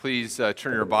Please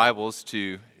turn your Bibles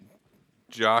to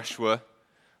Joshua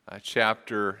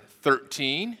chapter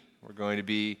 13. We're going to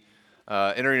be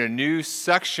entering a new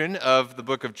section of the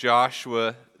book of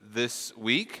Joshua this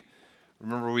week.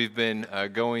 Remember, we've been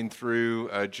going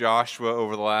through Joshua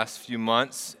over the last few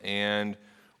months, and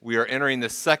we are entering the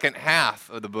second half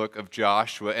of the book of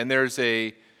Joshua. And there's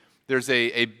a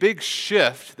big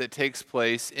shift that takes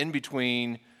place in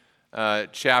between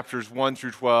chapters 1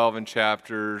 through 12 and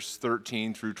chapters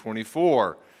 13 through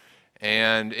 24.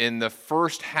 And in the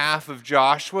first half of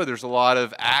Joshua, there's a lot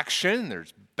of action.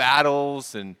 There's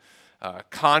battles and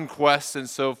conquests and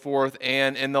so forth.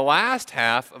 And in the last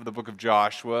half of the book of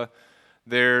Joshua,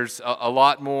 there's a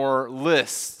lot more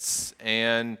lists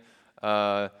and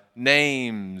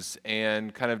names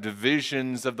and kind of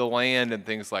divisions of the land and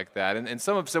things like that. And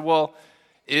some have said, well,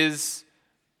 is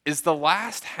the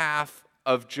last half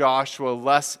of Joshua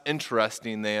less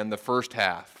interesting than the first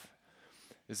half?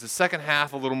 Is the second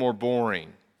half a little more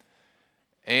boring?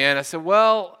 And I said,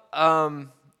 well,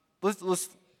 let's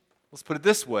put it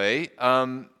this way.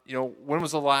 When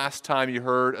was the last time you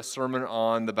heard a sermon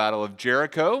on the Battle of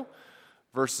Jericho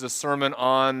versus a sermon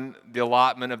on the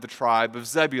allotment of the tribe of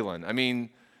Zebulun? I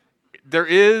mean, there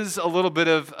is a little bit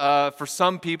of, for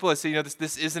some people, I say,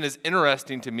 this isn't as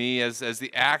interesting to me as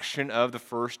the action of the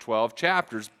first 12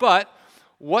 chapters. But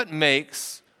what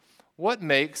makes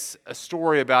a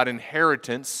story about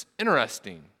inheritance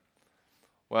interesting?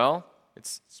 Well,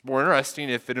 it's more interesting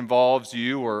if it involves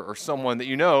you or someone that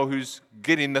you know who's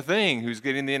getting the thing, who's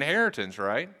getting the inheritance,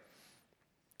 right?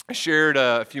 I shared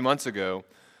a few months ago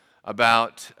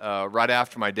about right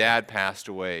after my dad passed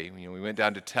away. We went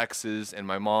down to Texas, and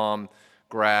my mom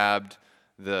grabbed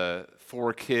the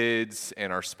 4 kids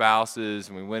and our spouses,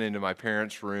 and we went into my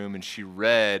parents' room, and she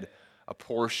read a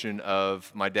portion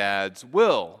of my dad's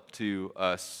will to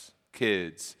us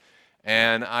kids.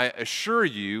 And I assure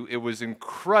you, it was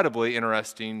incredibly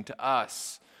interesting to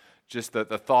us, just the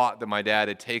thought that my dad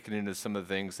had taken into some of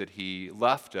the things that he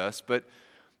left us. But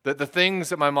the things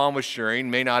that my mom was sharing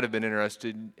may not have been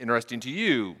interesting to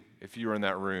you if you were in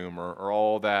that room, or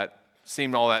all that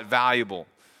seemed all that valuable.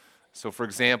 So, for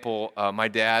example, my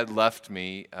dad left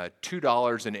me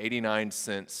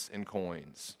 $2.89 in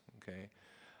coins. Okay.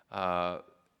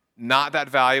 Not that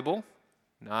valuable,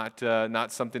 not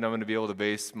something I'm going to be able to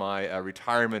base my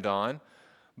retirement on,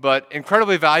 but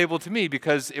incredibly valuable to me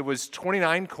because it was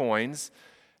 29 coins.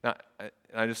 Now,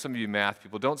 I know some of you math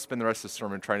people, don't spend the rest of the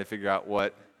sermon trying to figure out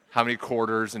how many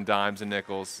quarters and dimes and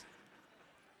nickels.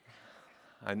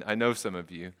 I know some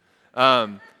of you.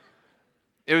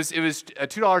 It was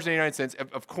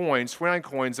 $2.89 of coins, 29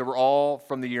 coins that were all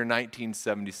from the year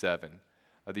 1977,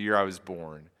 the year I was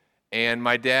born. And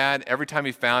my dad, every time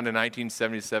he found a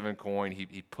 1977 coin,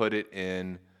 he put it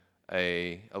in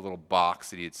a little box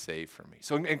that he had saved for me.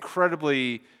 So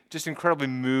incredibly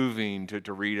moving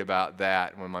to read about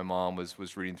that when my mom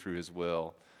was reading through his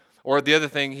will. Or the other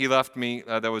thing he left me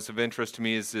that was of interest to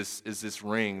me is this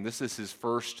ring. This is his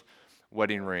first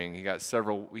wedding ring. He and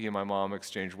my mom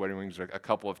exchanged wedding rings a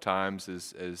couple of times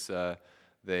as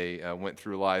they went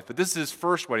through life. But this is his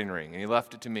first wedding ring, and he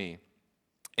left it to me.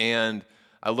 And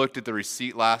I looked at the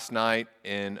receipt last night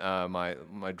in my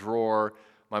drawer.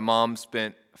 My mom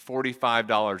spent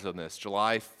 $45 on this.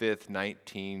 July 5th,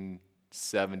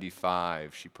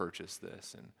 1975, she purchased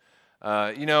this. And,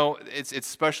 it's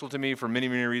special to me for many,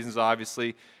 many reasons,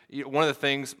 obviously. One of the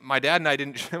things, my dad and I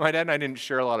didn't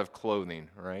share a lot of clothing,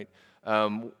 right?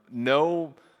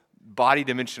 No body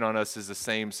dimension on us is the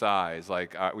same size.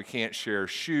 Like, we can't share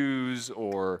shoes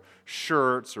or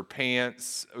shirts or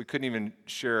pants. We couldn't even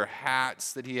share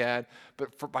hats that he had.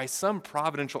 But by some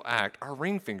providential act, our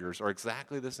ring fingers are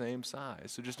exactly the same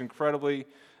size. So just incredibly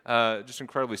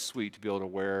sweet to be able to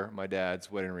wear my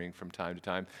dad's wedding ring from time to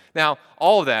time. Now,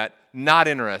 all of that, not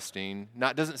interesting,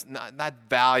 not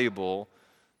valuable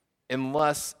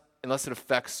unless it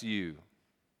affects you.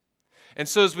 And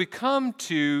so as we come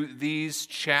to these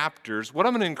chapters, what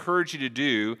I'm going to encourage you to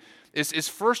do is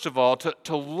first of all,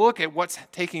 to look at what's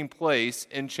taking place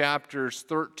in chapters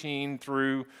 13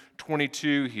 through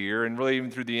 22 here, and really even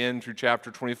through the end, through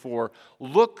chapter 24.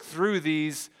 Look through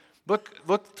the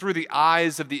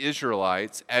eyes of the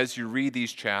Israelites as you read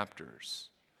these chapters.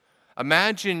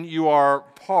 Imagine you are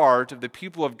part of the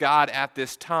people of God at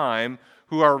this time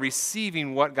who are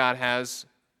receiving what God has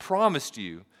promised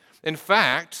you. In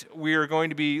fact, we are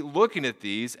going to be looking at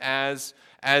these as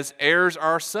heirs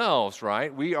ourselves,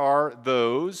 right? We are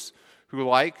those who,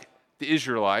 like the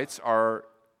Israelites, are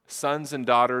sons and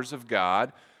daughters of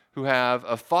God, who have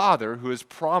a Father who has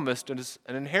promised an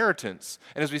inheritance.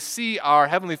 And as we see our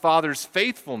Heavenly Father's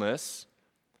faithfulness,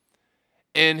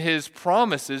 in his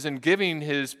promises and giving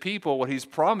his people what he's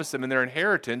promised them in their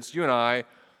inheritance, you and I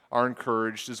are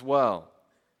encouraged as well.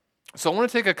 So I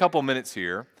want to take a couple minutes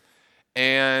here,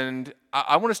 and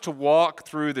I want us to walk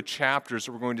through the chapters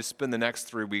that we're going to spend the next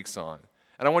 3 weeks on.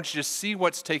 And I want you to see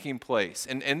what's taking place.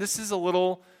 And this is a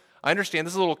little, I understand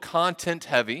this is a little content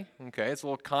heavy, okay? It's a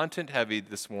little content heavy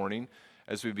this morning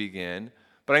as we begin.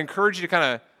 But I encourage you to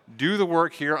kind of do the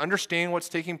work here, understand what's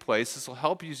taking place. This will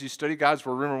help you as you study God's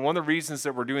Word. Remember, one of the reasons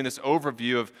that we're doing this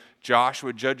overview of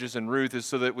Joshua, Judges, and Ruth is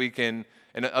so that we can,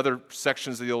 and other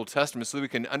sections of the Old Testament, so that we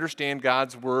can understand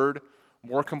God's Word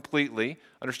more completely,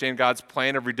 understand God's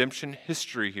plan of redemption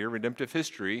history here, redemptive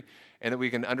history, and that we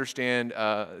can understand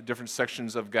different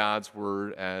sections of God's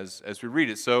Word as we read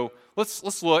it. So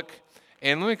let's look,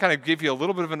 and let me kind of give you a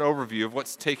little bit of an overview of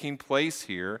what's taking place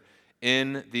here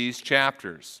in these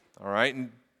chapters. All right,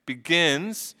 and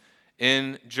begins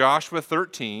in Joshua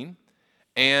 13,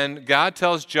 and God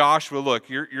tells Joshua, look,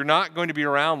 you're not going to be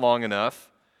around long enough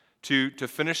to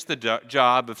finish the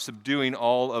job of subduing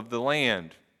all of the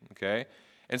land, okay?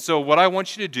 And so what I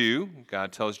want you to do,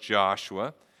 God tells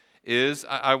Joshua, is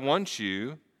I want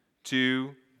you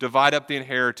to divide up the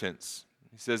inheritance.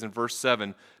 He says in verse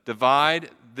 7, divide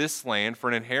this land for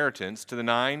an inheritance to the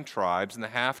 9 tribes and the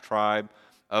half tribe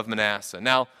of Manasseh.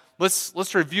 Now,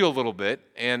 let's review a little bit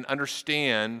and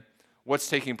understand what's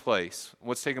taking place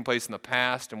in the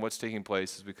past and what's taking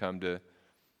place as we come to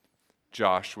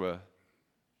Joshua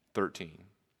 13.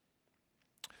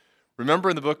 Remember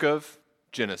in the book of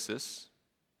Genesis,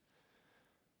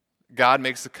 God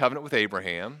makes a covenant with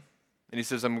Abraham, and he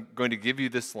says, I'm going to give you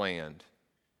this land.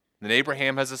 Then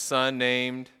Abraham has a son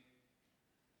named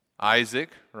Isaac,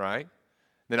 right?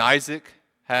 Then Isaac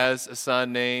has a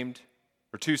son named,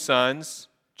 or 2 sons,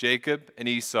 Jacob and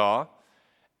Esau.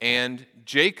 And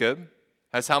Jacob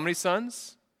has how many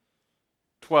sons?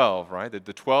 12, right?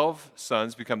 The 12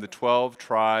 sons become the 12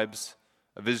 tribes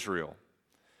of Israel.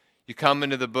 You come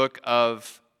into the book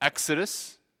of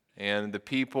Exodus, and the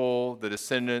people, the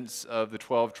descendants of the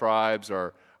 12 tribes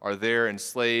are there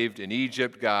enslaved in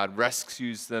Egypt. God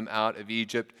rescues them out of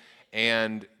Egypt,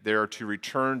 and they're to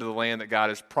return to the land that God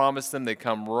has promised them. They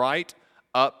come right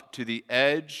up to the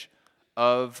edge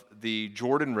of the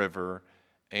Jordan River,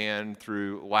 and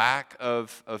through lack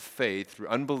of faith, through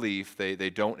unbelief, they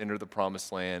don't enter the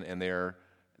promised land, and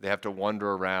they have to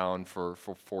wander around for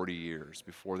 40 years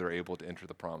before they're able to enter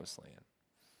the promised land,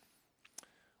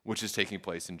 which is taking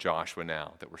place in Joshua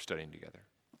now that we're studying together.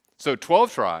 So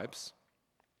 12 tribes,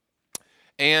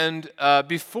 and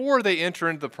before they enter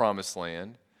into the promised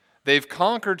land, they've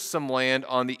conquered some land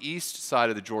on the east side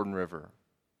of the Jordan River.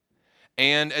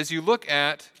 And as you look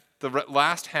at the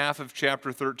last half of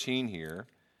chapter 13 here,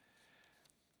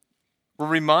 we're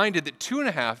reminded that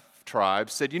 2.5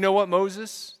 tribes said, you know what,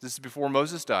 Moses? This is before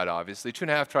Moses died, obviously.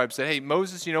 2.5 tribes said, hey,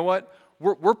 Moses, you know what?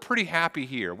 We're pretty happy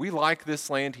here. We like this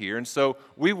land here, and so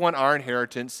we want our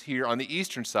inheritance here on the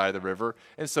eastern side of the river.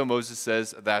 And so Moses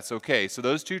says that's okay. So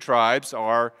those 2 tribes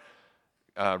are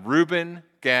Reuben,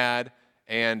 Gad,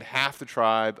 and half the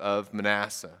tribe of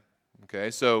Manasseh. Okay,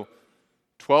 so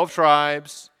 12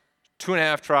 tribes,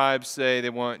 2.5 tribes say they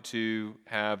want to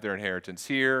have their inheritance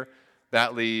here.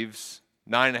 That leaves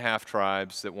 9.5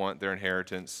 tribes that want their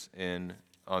inheritance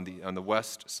on the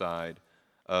west side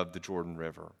of the Jordan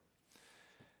River.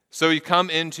 So you come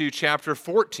into chapter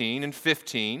 14 and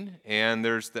 15, and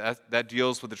that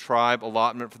deals with the tribe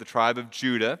allotment for the tribe of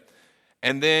Judah.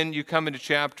 And then you come into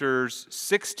chapters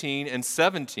 16 and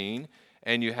 17,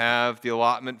 and you have the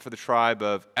allotment for the tribe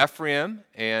of Ephraim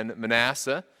and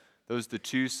Manasseh. Those are the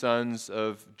 2 sons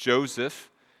of Joseph.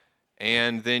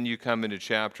 And then you come into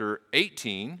chapter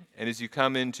 18, and as you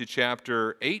come into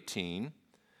chapter 18,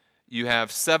 you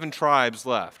have 7 tribes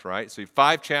left, right? So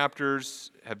 5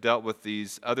 chapters have dealt with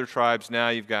these other tribes. Now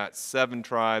you've got 7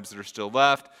 tribes that are still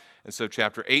left. And so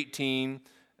chapter 18,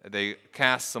 they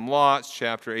cast some lots.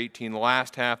 Chapter 18, the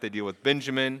last half, they deal with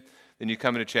Benjamin. Then you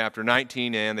come into chapter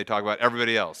 19, and they talk about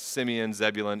everybody else: Simeon,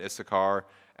 Zebulun, Issachar,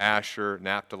 Asher,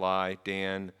 Naphtali,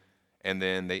 Dan, and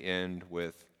then they end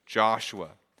with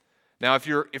Joshua. Now, if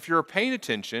you're paying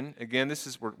attention, again,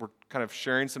 we're kind of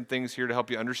sharing some things here to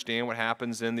help you understand what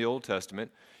happens in the Old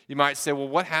Testament. You might say, well,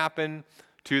 what happened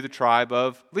to the tribe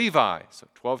of Levi? So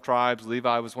 12 tribes,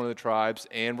 Levi was one of the tribes,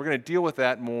 and we're going to deal with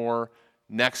that more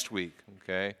next week,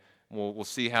 okay? We'll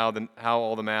see how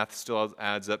all the math still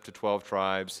adds up to 12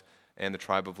 tribes, and the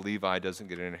tribe of Levi doesn't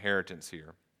get an inheritance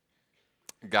here.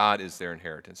 God is their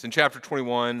inheritance. In chapter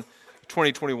 21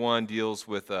 deals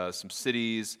with some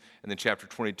cities, and then chapter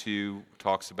 22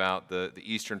 talks about the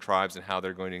eastern tribes and how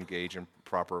they're going to engage in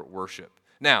proper worship.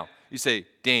 Now, you say,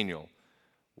 Daniel,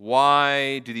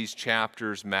 why do these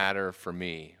chapters matter for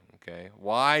me? Okay?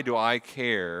 Why do I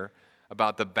care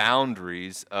about the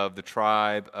boundaries of the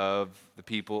tribe of the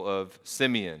people of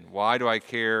Simeon? Why do I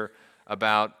care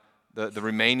about the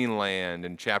remaining land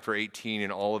in chapter 18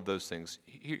 and all of those things?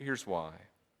 Here's why.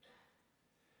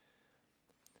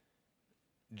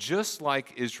 Just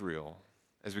like Israel,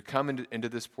 as we come into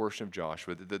this portion of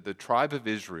Joshua, the tribe of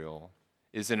Israel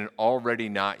is in an already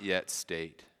not yet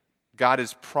state. God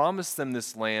has promised them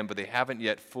this land, but they haven't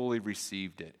yet fully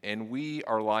received it. And we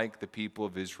are like the people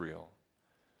of Israel.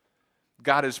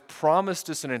 God has promised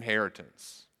us an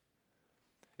inheritance.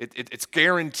 It's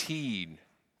guaranteed.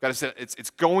 God has said it's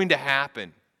going to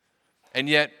happen. And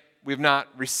yet, we've not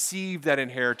received that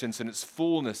inheritance in its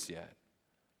fullness yet.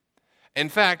 In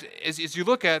fact, as you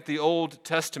look at the Old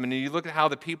Testament and you look at how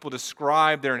the people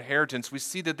describe their inheritance, we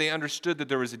see that they understood that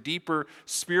there was a deeper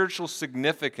spiritual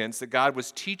significance that God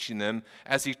was teaching them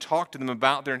as he talked to them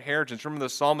about their inheritance. Remember the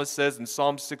psalmist says in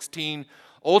Psalm 16,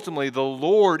 ultimately, the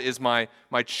Lord is my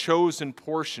chosen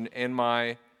portion and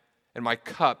my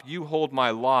cup. You hold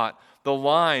my lot. The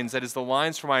lines, that is, the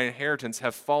lines for my inheritance,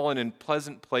 have fallen in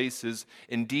pleasant places.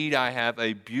 Indeed, I have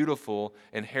a beautiful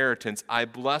inheritance. I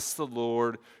bless the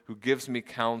Lord who gives me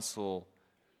counsel.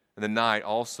 In the night,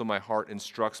 also my heart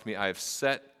instructs me. I have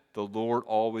set the Lord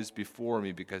always before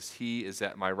me because he is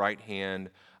at my right hand.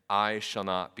 I shall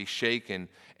not be shaken.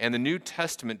 And the New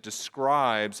Testament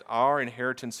describes our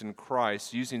inheritance in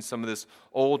Christ using some of this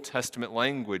Old Testament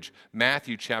language.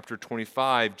 Matthew chapter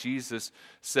 25, Jesus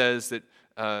says that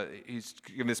he's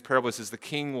given this parable. It says, the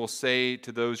king will say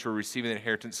to those who are receiving the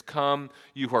inheritance, come,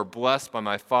 you who are blessed by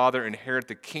my Father, inherit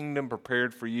the kingdom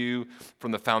prepared for you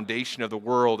from the foundation of the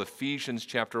world. Ephesians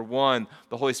chapter 1,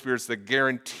 the Holy Spirit is the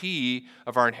guarantee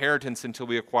of our inheritance until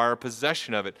we acquire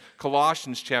possession of it.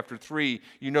 Colossians chapter 3,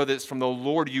 you know that it's from the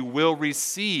Lord you will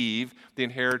receive the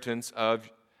inheritance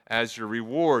as your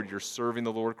reward. You're serving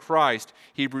the Lord Christ.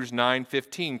 Hebrews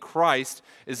 9:15, Christ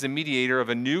is the mediator of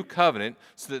a new covenant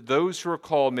so that those who are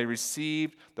called may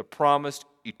receive the promised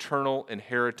eternal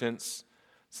inheritance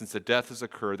since the death has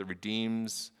occurred that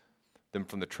redeems them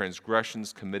from the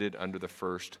transgressions committed under the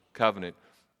first covenant.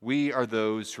 We are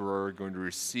those who are going to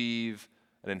receive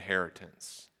an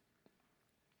inheritance.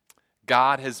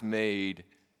 God has made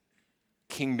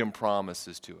kingdom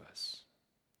promises to us.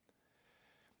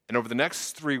 And over the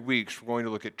next 3 weeks, we're going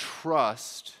to look at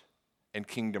trust and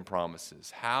kingdom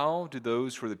promises. How do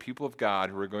those who are the people of God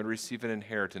who are going to receive an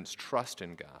inheritance trust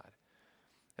in God?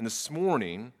 And this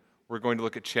morning, we're going to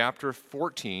look at chapter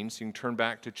 14, so you can turn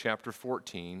back to chapter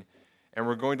 14, and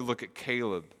we're going to look at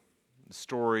Caleb, the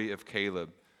story of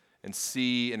Caleb, and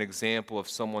see an example of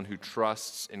someone who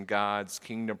trusts in God's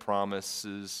kingdom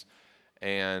promises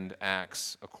and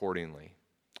acts accordingly.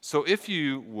 So if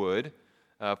you would,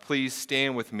 please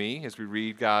stand with me as we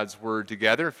read God's word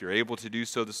together, if you're able to do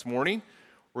so this morning.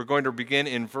 We're going to begin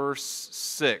in verse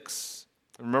 6.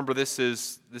 Remember, this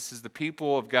is the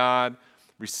people of God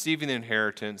receiving the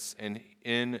inheritance, and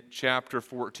in chapter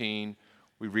 14,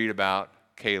 we read about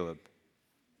Caleb.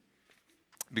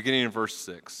 Beginning in verse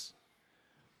 6.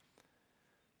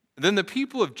 Then the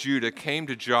people of Judah came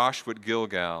to Joshua at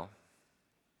Gilgal,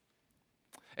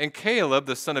 and Caleb,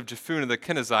 the son of Jephunneh the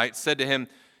Kenizzite, said to him,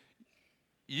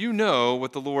 you know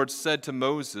what the Lord said to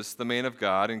Moses, the man of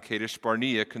God, in Kadesh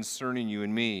Barnea concerning you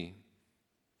and me.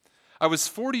 I was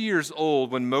 40 years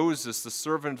old when Moses, the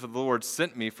servant of the Lord,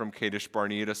 sent me from Kadesh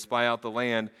Barnea to spy out the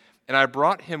land, and I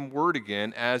brought him word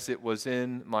again as it was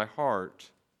in my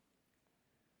heart.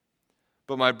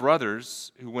 But my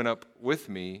brothers who went up with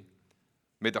me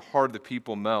made the heart of the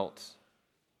people melt.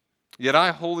 Yet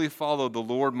I wholly followed the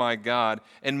Lord my God.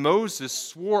 And Moses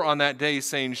swore on that day,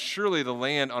 saying, surely the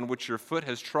land on which your foot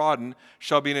has trodden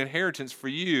shall be an inheritance for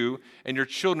you and your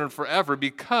children forever,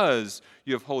 because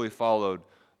you have wholly followed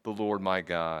the Lord my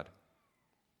God.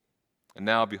 And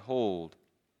now behold,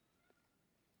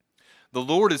 the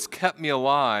Lord has kept me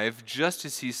alive, just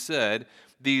as he said,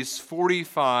 these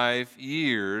 45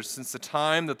 years since the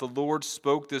time that the Lord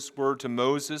spoke this word to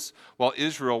Moses while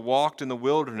Israel walked in the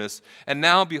wilderness. And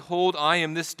now, behold, I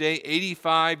am this day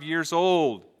 85 years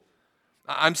old.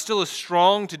 I'm still as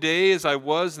strong today as I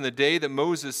was in the day that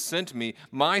Moses sent me.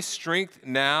 My strength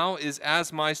now is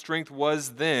as my strength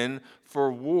was then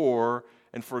for war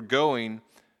and for going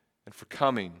and for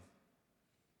coming.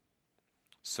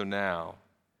 So now,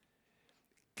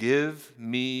 give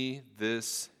me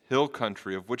this hill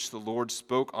country of which the Lord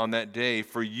spoke on that day.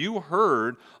 For you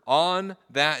heard on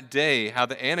that day how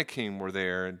the Anakim were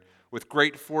there, and with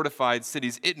great fortified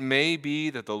cities. It may be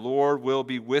that the Lord will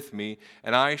be with me,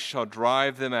 and I shall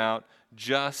drive them out,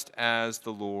 just as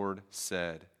the Lord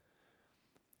said.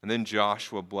 And then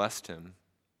Joshua blessed him,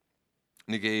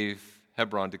 and he gave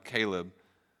Hebron to Caleb,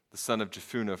 the son of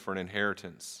Jephunneh, for an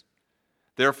inheritance.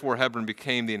 Therefore Hebron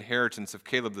became the inheritance of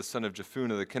Caleb, the son of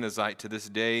Jephunneh, the Kenizzite, to this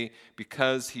day,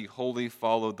 because he wholly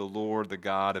followed the Lord, the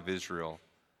God of Israel.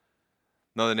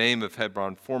 Now the name of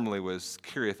Hebron formerly was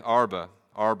Kiriath Arba.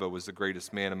 Arba was the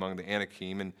greatest man among the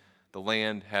Anakim, and the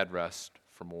land had rest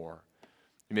for more.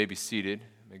 You may be seated.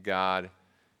 May God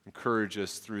encourage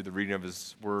us through the reading of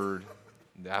his word,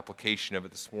 the application of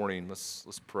it this morning.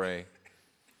 Let's pray.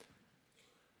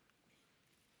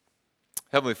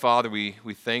 Heavenly Father, we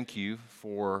thank you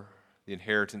for the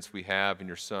inheritance we have in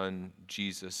your Son,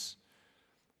 Jesus.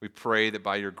 We pray that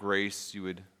by your grace you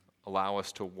would allow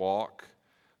us to walk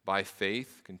by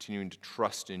faith, continuing to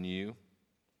trust in you.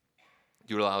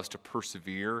 You would allow us to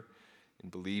persevere in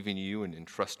believing you and in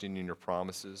trusting in your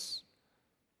promises.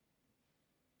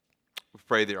 We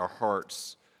pray that our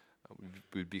hearts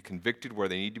would be convicted where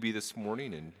they need to be this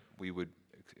morning, and we would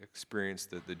experience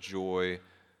the joy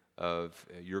of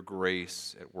your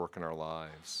grace at work in our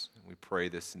lives. We pray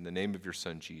this in the name of your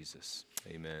Son, Jesus.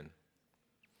 Amen.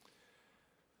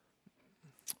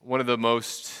 One of the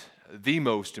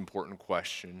most important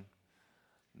question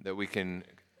that we can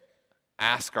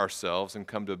ask ourselves and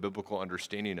come to a biblical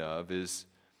understanding of is,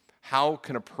 how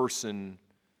can a person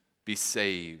be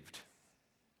saved?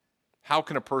 How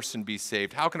can a person be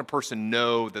saved? How can a person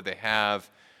know that they have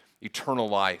eternal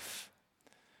life?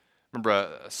 I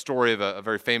remember a story of a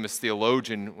very famous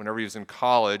theologian. Whenever he was in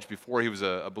college, before he was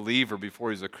a believer, before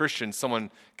he was a Christian,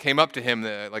 someone came up to him,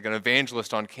 like an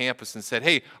evangelist on campus, and said,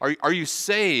 "Hey, are you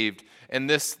saved?" And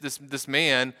this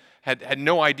man had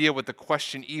no idea what the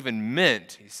question even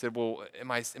meant. He said, "Well,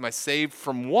 am I saved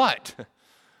from what?"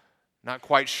 Not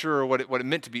quite sure what it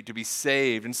meant to be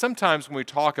saved. And sometimes when we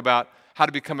talk about how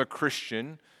to become a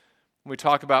Christian, when we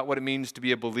talk about what it means to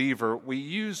be a believer, we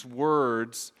use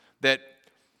words that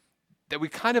we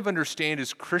kind of understand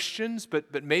as Christians,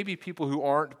 but maybe people who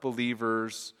aren't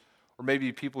believers, or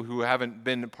maybe people who haven't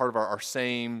been part of our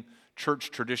same church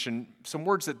tradition, some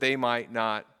words that they might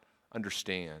not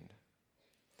understand.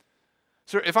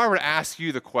 So if I were to ask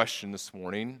you the question this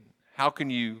morning, how can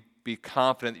you be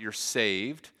confident that you're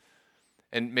saved?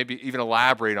 And maybe even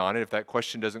elaborate on it if that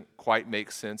question doesn't quite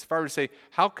make sense. If I were to say,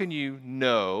 how can you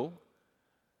know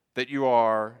that you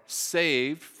are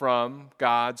saved from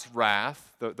God's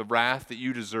wrath, the wrath that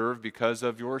you deserve because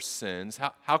of your sins?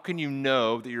 How can you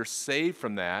know that you're saved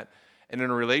from that and in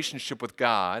a relationship with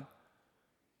God?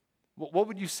 What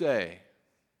would you say?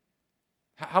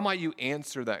 How might you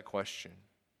answer that question?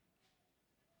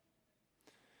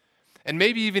 And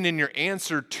maybe even in your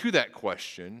answer to that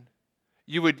question,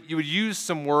 you would use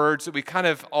some words that we kind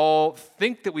of all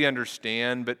think that we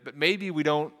understand, but maybe we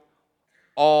don't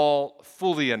all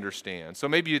fully understand. So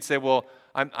maybe you'd say, well,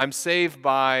 I'm saved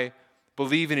by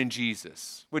believing in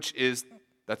Jesus,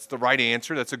 that's the right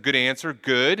answer. That's a good answer.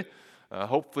 Good.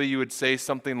 Hopefully you would say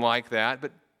something like that.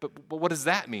 But what does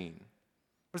that mean?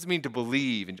 What does it mean to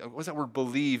believe? And what does that word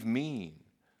believe mean?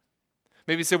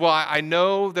 Maybe you say, well, I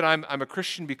know that I'm a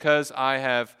Christian because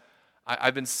I've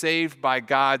been saved by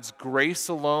God's grace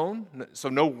alone. So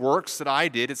no works that I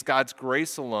did. It's God's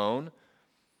grace alone.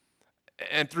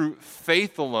 And through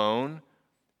faith alone,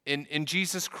 in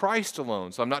Jesus Christ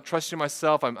alone. So I'm not trusting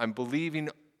myself. I'm believing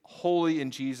wholly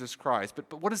in Jesus Christ.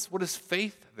 But what does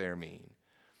faith there mean?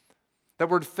 That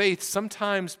word faith,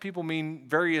 sometimes people mean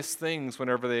various things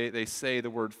whenever they say the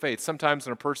word faith. Sometimes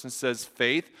when a person says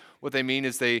faith, what they mean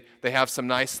is they have some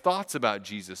nice thoughts about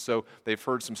Jesus. So they've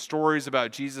heard some stories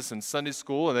about Jesus in Sunday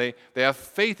school, and they have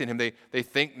faith in him. They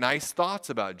think nice thoughts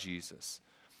about Jesus.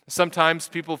 Sometimes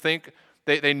people think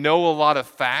they know a lot of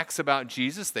facts about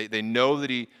Jesus. They know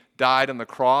that he died on the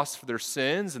cross for their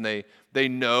sins, and they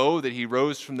know that he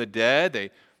rose from the dead.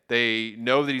 They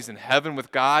know that he's in heaven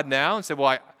with God now, and say,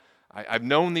 well, I've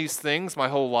known these things my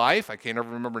whole life. I can't ever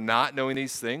remember not knowing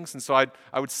these things, and so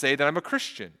I would say that I'm a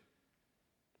Christian.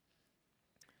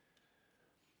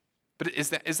 But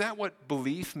is that what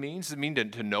belief means? Does it mean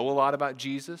to know a lot about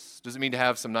Jesus? Does it mean to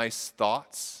have some nice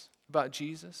thoughts about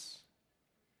Jesus?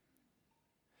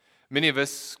 Many of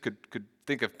us could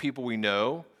think of people we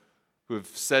know who have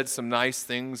said some nice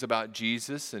things about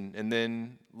Jesus and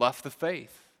then left the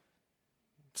faith.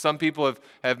 Some people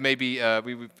have maybe,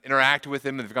 we've interacted with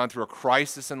them and they've gone through a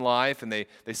crisis in life, and they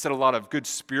said a lot of good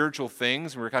spiritual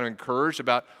things, and we were kind of encouraged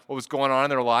about what was going on in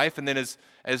their life. And then as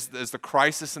the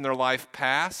crisis in their life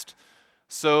passed,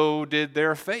 so did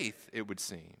their faith, it would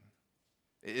seem.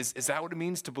 Is that what it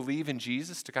means to believe in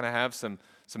Jesus, to kind of have some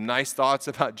nice thoughts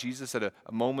about Jesus at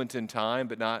a moment in time,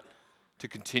 but not to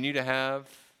continue to have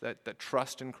that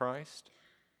trust in Christ?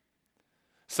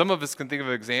 Some of us can think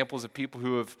of examples of people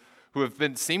who have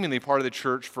been seemingly part of the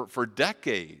church for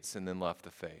decades and then left the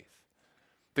faith.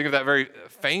 Think of that very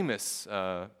famous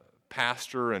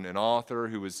pastor and author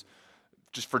who was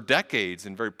just for decades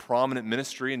in very prominent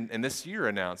ministry, and this year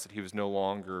announced that he was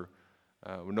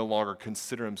would no longer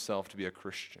consider himself to be a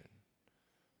Christian.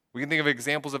 We can think of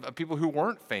examples of people who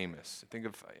weren't famous. I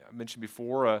mentioned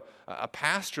before a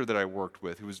pastor that I worked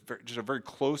with who was just a very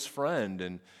close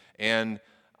friend, and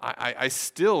I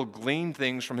still gleaned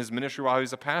things from his ministry while he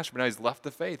was a pastor, but now he's left the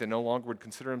faith and no longer would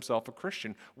consider himself a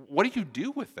Christian. What do you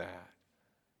do with that?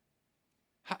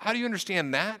 How do you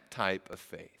understand that type of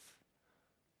faith?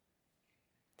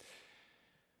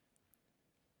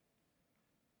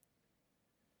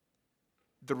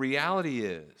 The reality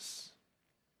is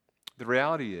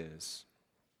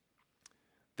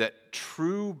that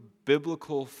true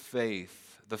biblical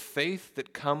faith, the faith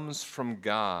that comes from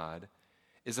God,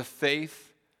 is a faith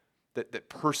that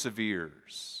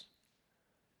perseveres,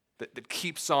 that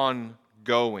keeps on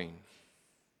going.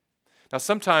 Now,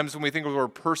 sometimes when we think of the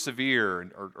word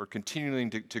persevere or continuing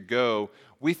to go,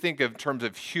 we think of terms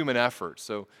of human effort.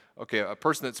 So, okay, a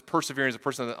person that's persevering is a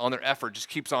person that on their effort just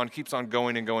keeps on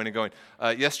going and going and going.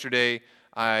 Yesterday,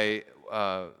 I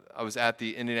was at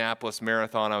the Indianapolis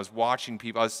Marathon. I was watching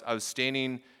people. I was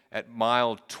standing at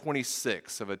mile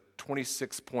 26 of a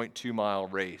 26.2 mile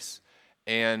race,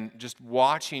 and just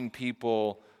watching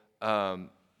people.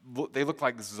 They look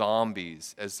like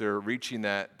zombies as they're reaching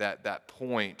that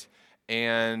point.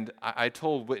 And I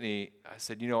told Whitney, I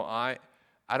said, I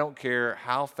don't care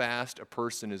how fast a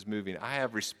person is moving. I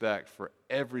have respect for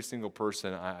every single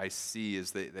person I see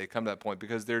as they come to that point,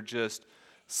 because they're just,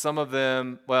 some of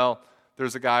them, well,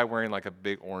 there's a guy wearing like a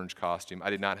big orange costume. I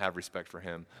did not have respect for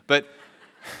him. But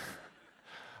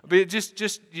just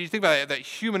you think about that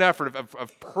human effort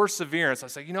of perseverance. I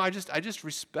say, I just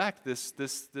respect this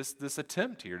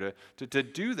attempt here to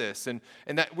do this, and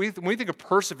that when we think of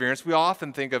perseverance, we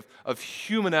often think of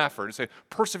human effort. And say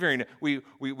persevering, we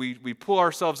pull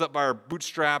ourselves up by our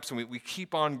bootstraps and we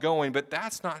keep on going. But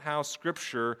that's not how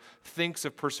Scripture thinks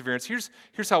of perseverance.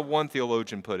 Here's how one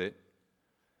theologian put it.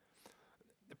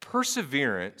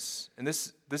 Perseverance, and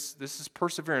this is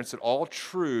perseverance that all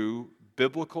true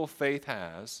biblical faith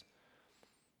has,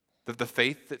 the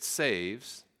faith that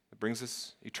saves, that brings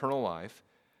us eternal life.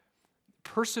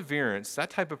 Perseverance, that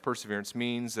type of perseverance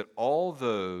means that all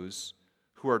those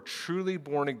who are truly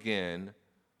born again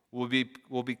will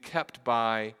be kept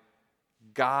by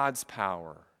God's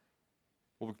power.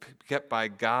 Will be kept by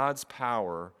God's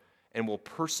power and will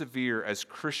persevere as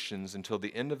Christians until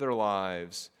the end of their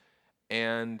lives,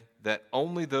 and that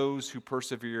only those who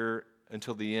persevere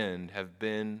until the end have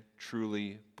been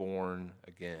truly born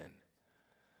again.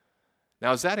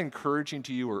 Now, is that encouraging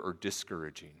to you or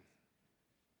discouraging?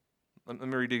 Let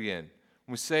me read it again.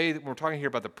 When we say that we're talking here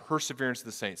about the perseverance of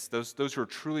the saints, those who are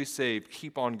truly saved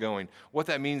keep on going. What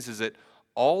that means is that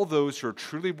all those who are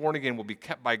truly born again will be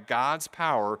kept by God's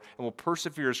power and will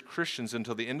persevere as Christians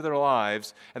until the end of their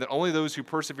lives, and that only those who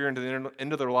persevere until the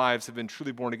end of their lives have been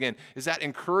truly born again. Is that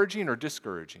encouraging or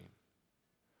discouraging?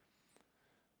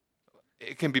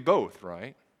 It can be both,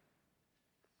 right?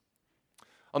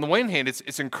 On the one hand,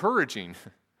 it's encouraging,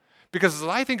 because as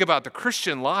I think about the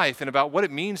Christian life and about what it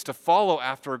means to follow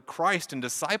after Christ in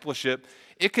discipleship,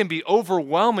 it can be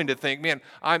overwhelming to think, man,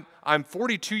 I'm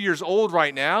 42 years old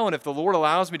right now, and if the Lord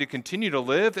allows me to continue to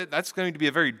live, that's going to be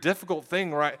a very difficult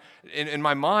thing, right, in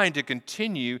my mind, to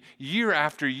continue year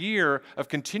after year of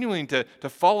continuing to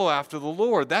follow after the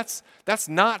Lord. That's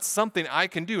not something I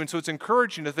can do. And so it's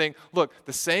encouraging to think, look,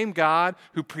 the same God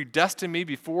who predestined me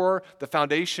before the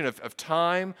foundation of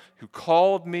time, who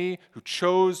called me, who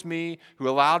chose me, who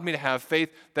allowed me to have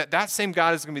faith, that same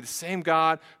God is going to be the same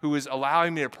God who is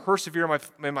allowing me to persevere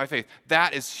in my faith.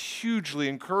 That is hugely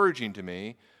encouraging to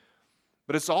me,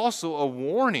 but it's also a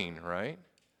warning, right?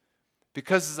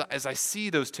 Because as I see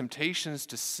those temptations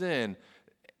to sin,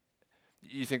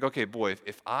 you think, okay, boy,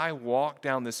 if I walk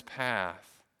down this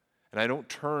path and I don't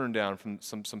turn down from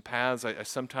some paths I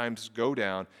sometimes go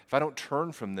down, if I don't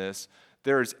turn from this,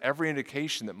 there is every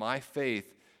indication that my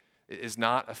faith is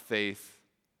not a faith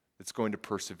that's going to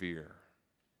persevere,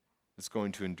 that's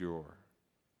going to endure.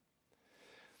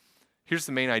 Here's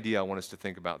the main idea I want us to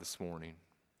think about this morning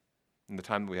in the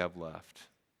time that we have left.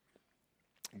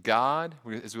 God,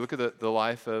 as we look at the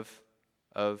life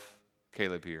of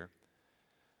Caleb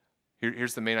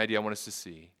here's the main idea I want us to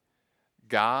see.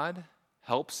 God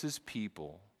helps his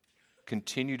people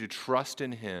continue to trust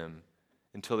in him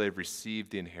until they've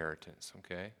received the inheritance,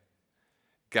 okay?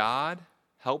 God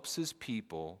helps his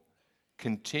people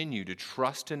continue to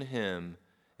trust in him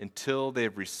until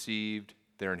they've received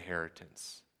their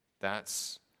inheritance.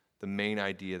 That's the main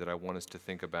idea that I want us to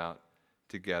think about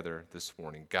together this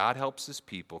morning. God helps his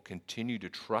people continue to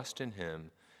trust in him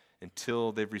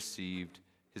until they've received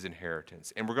his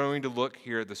inheritance. And we're going to look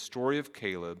here at the story of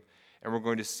Caleb, and we're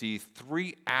going to see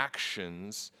three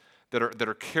actions that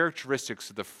are characteristics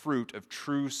of the fruit of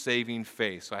true saving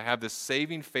faith. So I have this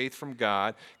saving faith from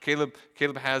God. Caleb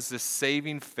has this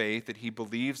saving faith that he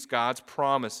believes God's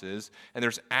promises, and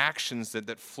there's actions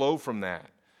that flow from that.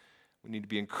 We need to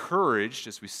be encouraged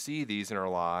as we see these in our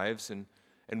lives and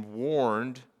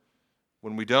warned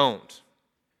when we don't.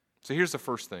 So here's the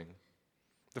first thing.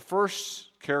 The first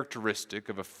characteristic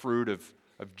of a fruit of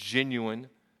genuine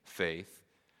faith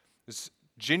is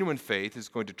genuine faith is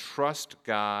going to trust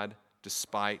God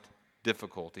despite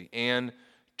difficulty. And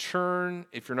turn,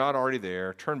 if you're not already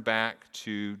there, turn back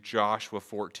to Joshua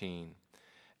 14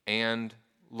 and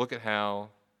look at how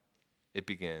it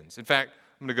begins. In fact,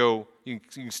 I'm going to go, you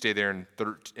can stay there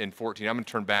in 14. I'm going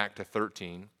to turn back to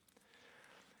 13.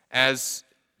 As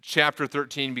chapter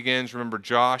 13 begins, remember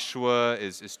Joshua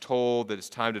is told that it's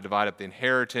time to divide up the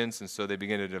inheritance, and so they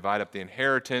begin to divide up the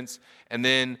inheritance. And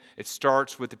then it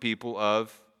starts with the people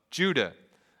of Judah.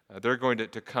 They're going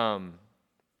to come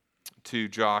to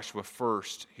Joshua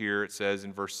first here, it says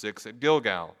in verse 6, at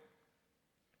Gilgal.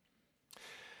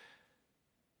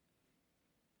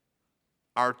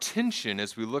 Our tension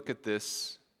as we look at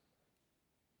this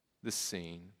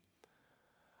scene,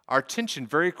 our attention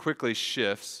very quickly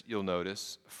shifts, you'll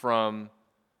notice, from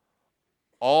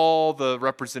all the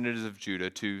representatives of Judah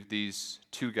to these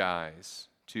two guys,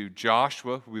 to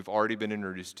Joshua, who we've already been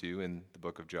introduced to in the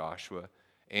book of Joshua,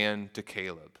 and to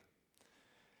Caleb.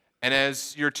 And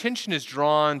as your attention is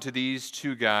drawn to these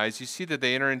two guys, you see that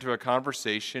they enter into a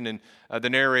conversation, and the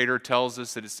narrator tells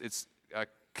us that it's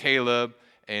Caleb,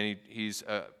 and he's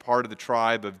part of the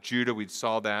tribe of Judah. We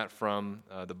saw that from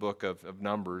the book of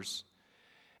Numbers.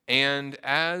 And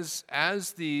as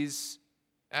these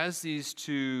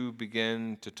two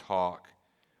begin to talk,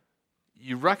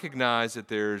 you recognize that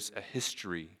there's a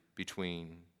history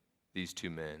between these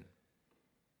two men.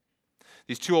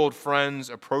 These two old friends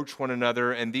approach one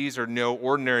another, and these are no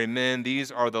ordinary men.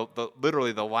 These are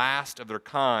literally the last of their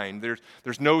kind.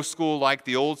 There's no school like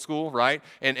the old school, right?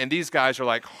 And these guys are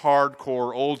like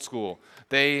hardcore old school.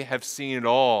 They have seen it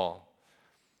all.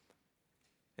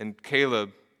 And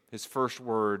Caleb, his first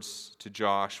words to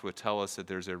Joshua tell us that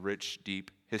there's a rich,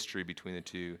 deep history between the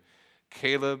two.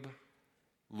 Caleb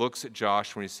looks at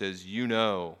Joshua and he says, you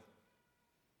know,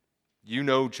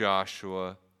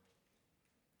 Joshua,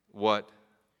 what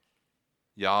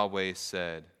Yahweh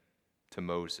said to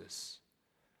Moses,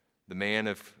 the man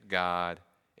of God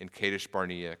in Kadesh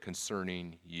Barnea,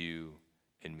 concerning you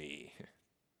and me.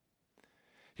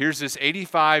 Here's this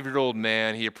 85-year-old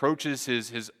man. He approaches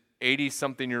his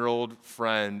 80-something-year-old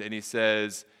friend, and he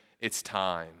says, it's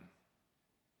time.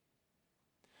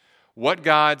 What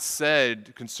God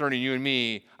said concerning you and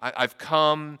me, I've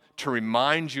come to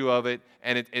remind you of it,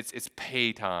 and it's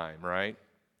pay time, right?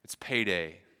 It's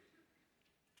payday.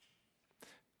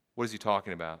 What is he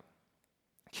talking about?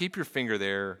 Keep your finger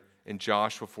there in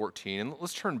Joshua 14, and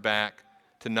let's turn back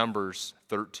to Numbers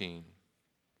 13.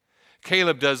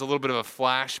 Caleb does a little bit of a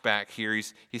flashback here.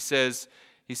 He says,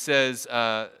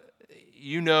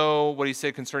 you know what he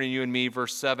said concerning you and me,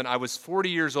 verse 7, I was 40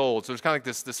 years old. So it's kind of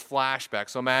like this flashback.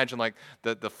 So imagine like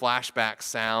the flashback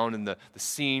sound and the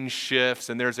scene shifts,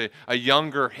 and there's a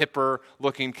younger,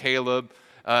 hipper-looking Caleb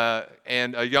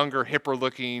and a younger,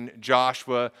 hipper-looking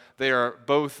Joshua. They are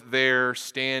both there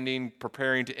standing,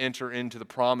 preparing to enter into the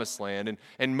promised land.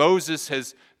 And Moses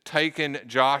has taken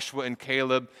Joshua and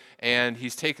Caleb, and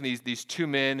he's taken these two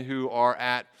men who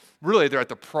are really, they're at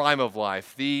the prime of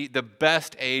life, the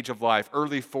best age of life,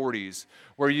 early 40s,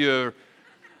 where you're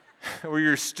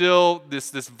still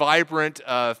this vibrant,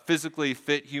 physically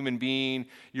fit human being,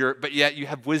 but yet you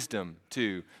have wisdom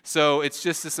too. So it's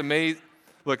just this amazing,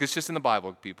 look, it's just in the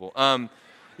Bible, people.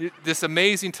 This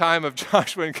amazing time of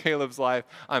Joshua and Caleb's life,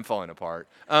 I'm falling apart.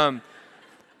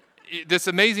 This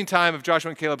amazing time of Joshua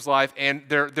and Caleb's life, and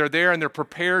they're there and they're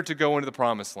prepared to go into the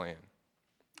promised land.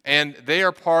 And they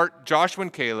are Joshua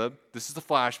and Caleb, this is the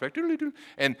flashback,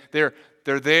 and they're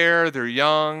there, they're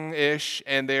young-ish,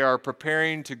 and they are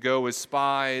preparing to go as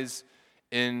spies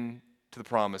into the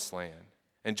promised land.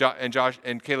 And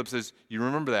Caleb says, you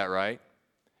remember that, right?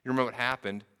 You remember what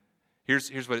happened?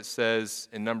 Here's what it says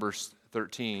in Numbers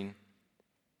 13.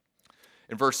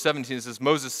 In verse 17, it says,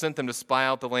 Moses sent them to spy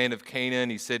out the land of Canaan.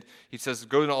 He says,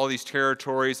 go to all these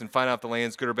territories and find out if the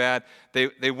land's good or bad.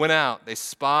 They went out. They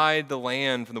spied the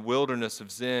land from the wilderness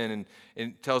of Zin, and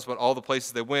it tells about all the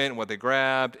places they went and what they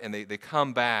grabbed, and they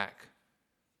come back.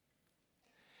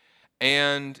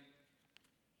 and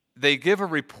they give a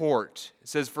report. It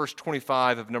says, verse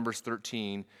 25 of Numbers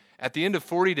 13, at the end of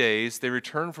 40 days, they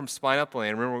returned from spying out the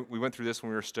land. Remember, we went through this when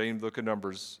we were studying the book of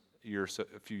Numbers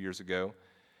a few years ago.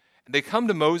 And they come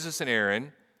to Moses and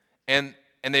Aaron, and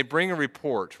they bring a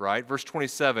report, right? Verse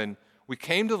 27, we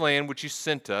came to the land which you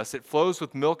sent us. It flows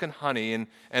with milk and honey,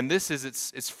 and this is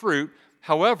its fruit.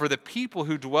 However, the people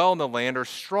who dwell in the land are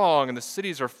strong, and the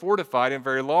cities are fortified and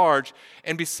very large.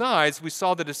 And besides, we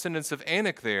saw the descendants of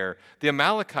Anak there. The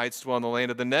Amalekites dwell in the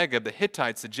land of the Negeb, the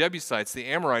Hittites, the Jebusites, the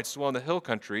Amorites dwell in the hill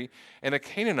country, and the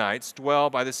Canaanites dwell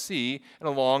by the sea and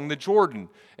along the Jordan.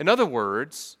 In other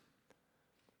words,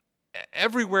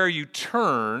 everywhere you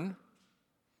turn,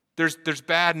 there's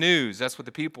bad news. That's what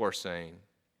the people are saying.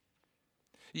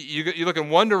 You look in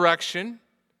one direction,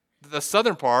 the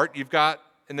southern part, you've got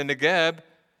in the Negeb,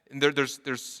 and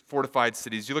there's fortified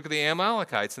cities. You look at the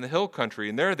Amalekites in the hill country,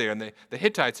 and they're there, and the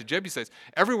Hittites, the Jebusites.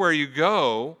 Everywhere you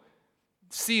go,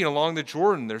 see along the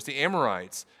Jordan, there's the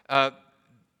Amorites and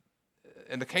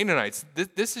the Canaanites.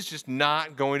 This is just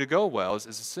not going to go well, is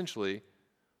essentially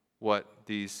what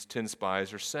these 10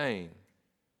 spies are saying.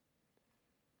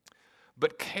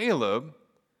 But Caleb,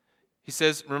 he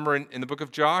says, remember in the book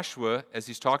of Joshua, as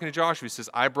he's talking to Joshua, he says,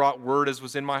 I brought word as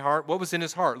was in my heart. What was in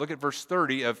his heart? Look at verse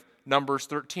 30 of Numbers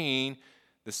 13,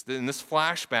 in this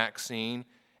flashback scene,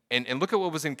 and look at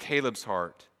what was in Caleb's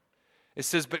heart. It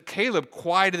says, but Caleb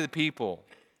quieted the people.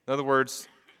 In other words,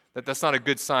 that's not a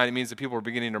good sign. It means that people are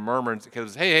beginning to murmur, and Caleb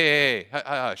says, hey,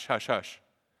 hush, hush, hush.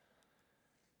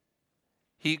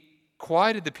 He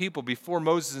quieted the people before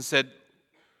Moses and said,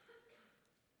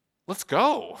 let's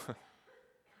go.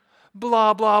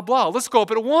 Blah, blah, blah. Let's go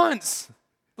up at once.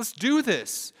 Let's do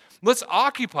this. Let's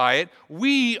occupy it.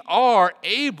 We are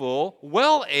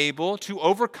well able to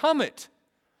overcome it.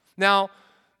 Now,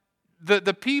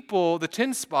 the people, the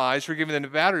 10 spies who are giving the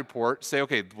Nevada report say,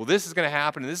 okay, well, this is going to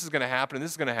happen, and this is going to happen, and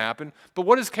this is going to happen. But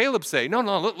what does Caleb say? No,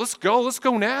 let's go. Let's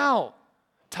go now.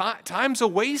 Time's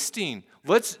a-wasting.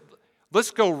 Let's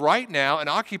go right now and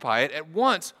occupy it at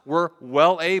once. We're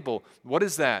well able. What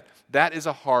is that? That is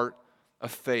a heart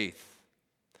of faith.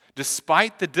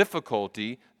 Despite the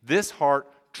difficulty, this heart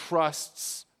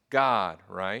trusts God,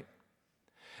 right?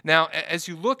 Now, as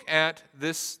you look at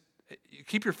this,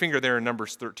 keep your finger there in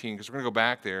Numbers 13, because we're going to go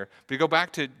back there. But you go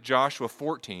back to Joshua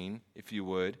 14, if you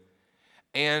would.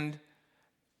 And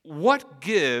what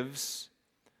gives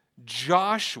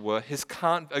Caleb his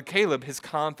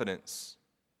confidence?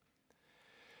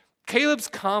 Caleb's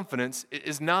confidence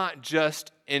is not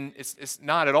just it's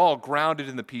not at all grounded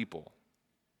in the people.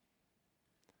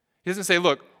 He doesn't say,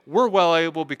 look, we're well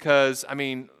able because, we're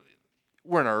in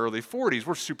our early 40s.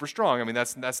 We're super strong.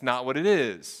 That's not what it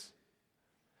is.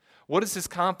 What is his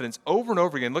confidence? Over and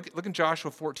over again, look in Joshua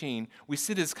 14. We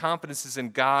see his confidence is in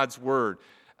God's word.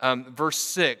 Verse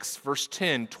 6, verse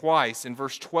 10 twice, in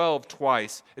verse 12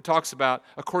 twice. It talks about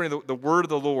according to the word of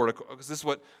the Lord, because this is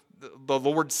what the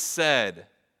Lord said.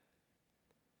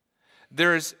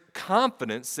 There is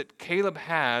confidence that Caleb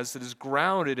has that is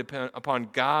grounded upon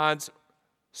God's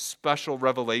special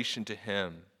revelation to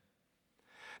him.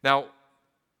 Now,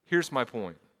 here's my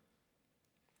point.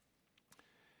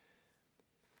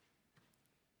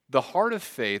 The heart of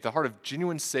faith, the heart of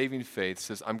genuine saving faith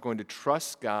says, I'm going to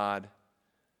trust God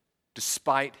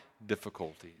despite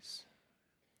difficulties.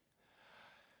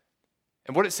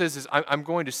 And what it says is, I'm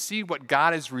going to see what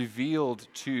God has revealed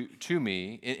to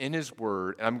me in His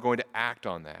Word, and I'm going to act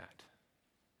on that.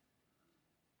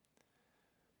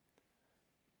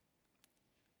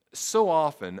 So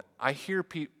often, I hear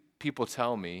people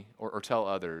tell me, or tell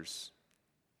others,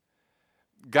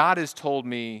 God has told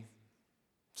me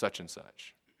such and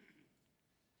such.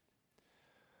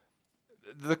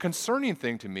 The concerning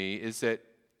thing to me is that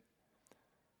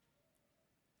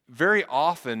very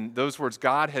often those words,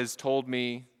 God has told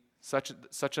me such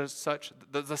and such,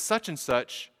 the such and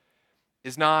such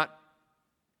is not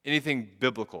anything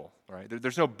biblical, right?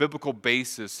 There's no biblical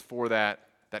basis for that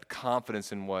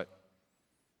confidence in what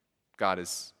God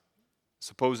has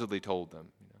supposedly told them.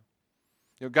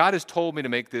 God has told me to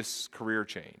make this career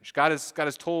change. God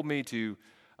has told me to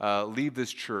leave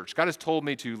this church. God has told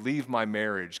me to leave my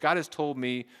marriage. God has told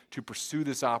me to pursue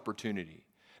this opportunity.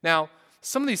 Now,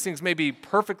 some of these things may be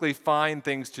perfectly fine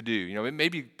things to do. It may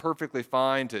be perfectly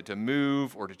fine to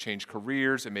move or to change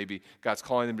careers. It may be God's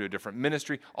calling them to a different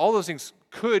ministry. All those things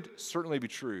could certainly be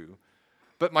true.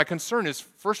 But my concern is,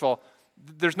 first of all,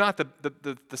 there's not the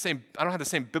same, I don't have the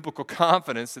same biblical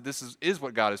confidence that this is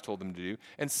what God has told them to do.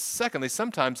 And secondly,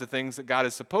 sometimes the things that God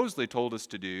has supposedly told us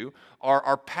to do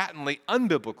are patently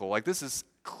unbiblical. Like this is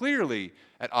clearly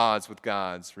at odds with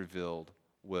God's revealed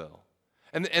will.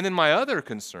 And then my other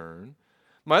concern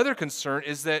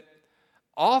is that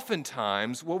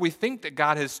oftentimes what we think that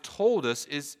God has told us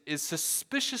is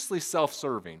suspiciously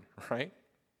self-serving, right?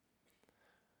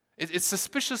 It's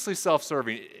suspiciously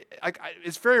self-serving.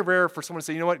 It's very rare for someone to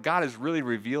say, you know what, God has really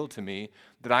revealed to me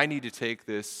that I need to take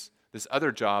this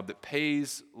other job that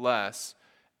pays less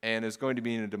and is going to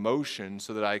be in a demotion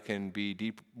so that I can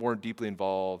be more deeply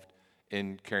involved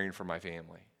in caring for my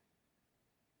family.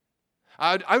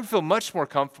 I would feel much more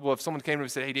comfortable if someone came to me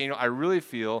and said, hey, Daniel, I really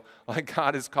feel like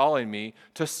God is calling me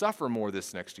to suffer more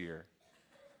this next year.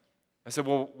 I said,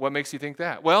 well, what makes you think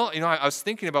that? Well, I was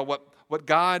thinking about what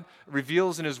God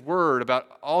reveals in his word about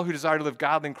all who desire to live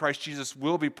godly in Christ Jesus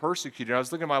will be persecuted. I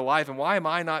was looking at my life, and why am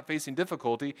I not facing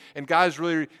difficulty? And God is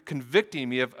really convicting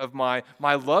me of my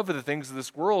love of the things of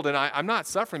this world, and I'm not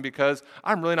suffering because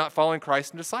I'm really not following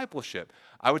Christ in discipleship.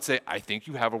 I would say, I think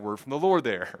you have a word from the Lord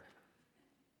there.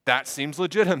 That seems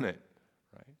legitimate,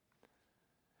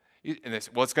 right? And they say,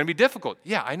 well, it's going to be difficult.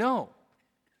 Yeah, I know.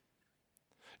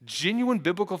 Genuine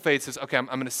biblical faith says, okay, I'm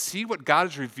going to see what God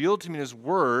has revealed to me in his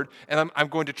word, and I'm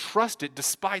going to trust it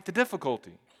despite the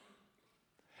difficulty.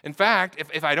 In fact,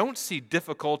 if I don't see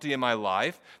difficulty in my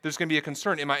life, there's going to be a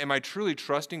concern. Am I truly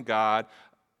trusting God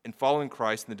and following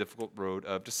Christ in the difficult road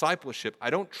of discipleship? I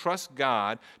don't trust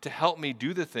God to help me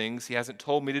do the things he hasn't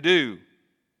told me to do.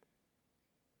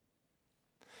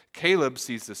 Caleb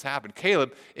sees this happen.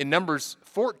 Caleb, in Numbers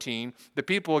 14, the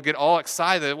people get all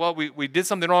excited. Well, we did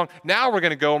something wrong. Now we're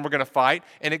going to go and we're going to fight.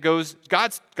 And it goes,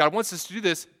 God wants us to do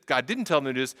this. God didn't tell them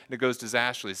to do this, and it goes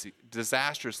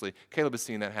disastrously. Caleb is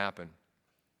seeing that happen.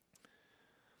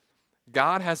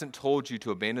 God hasn't told you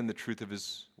to abandon the truth of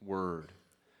his word.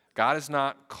 God has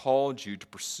not called you to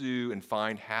pursue and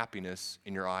find happiness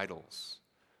in your idols.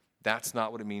 That's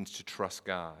not what it means to trust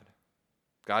God.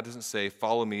 God doesn't say,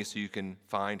 follow me so you can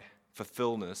find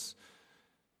fulfillment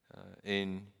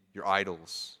in your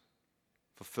idols.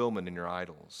 Fulfillment in your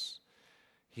idols.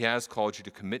 He has called you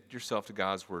to commit yourself to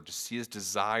God's word, to see his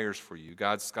desires for you.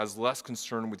 God's less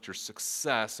concerned with your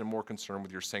success and more concerned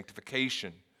with your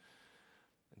sanctification.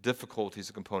 Difficulty is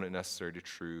a component necessary to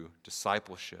true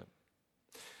discipleship.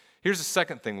 Here's the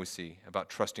second thing we see about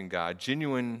trusting God.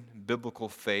 Genuine biblical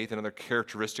faith, another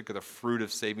characteristic of the fruit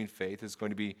of saving faith, is going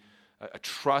to be a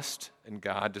trust in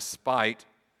God despite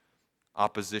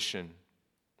opposition.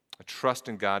 A trust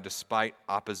in God despite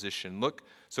opposition. Look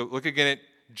again at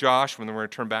Joshua, and then we're going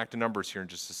to turn back to Numbers here in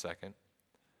just a second.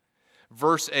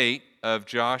 Verse 8 of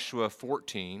Joshua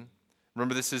 14.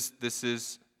 Remember, this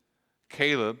is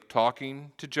Caleb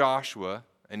talking to Joshua,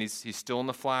 and he's still in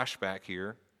the flashback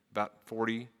here, about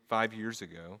 45 years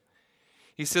ago.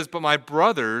 He says, but my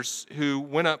brothers who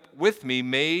went up with me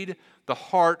made the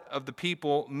heart of the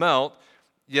people melt,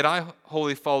 yet I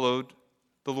wholly followed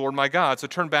the Lord my God. So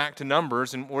turn back to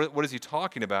Numbers, and what is he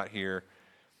talking about here?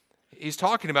 He's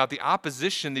talking about the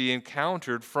opposition that he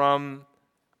encountered from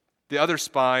the other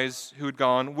spies who had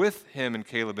gone with him and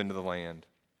Caleb into the land.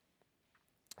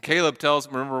 Caleb tells,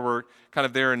 remember we're kind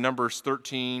of there in Numbers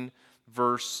 13,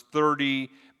 verse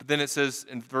 30, but then it says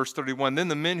in verse 31, then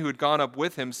the men who had gone up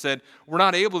with him said, we're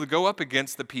not able to go up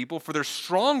against the people, for they're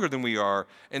stronger than we are.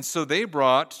 And so they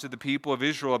brought to the people of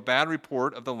Israel a bad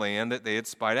report of the land that they had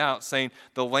spied out, saying,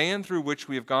 the land through which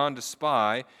we have gone to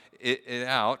spy it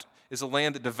out is a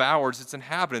land that devours its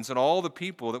inhabitants, and all the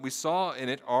people that we saw in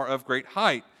it are of great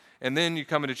height. And then you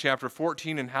come into chapter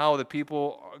 14 and how the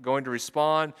people are going to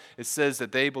respond. It says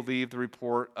that they believe the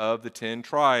report of the 10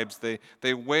 tribes.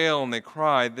 They wail and they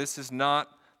cry. This is not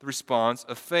the response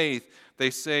of faith.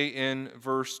 They say in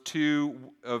verse 2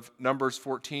 of Numbers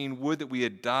 14, would that we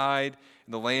had died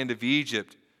in the land of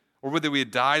Egypt, or would that we had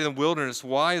died in the wilderness.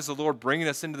 Why is the Lord bringing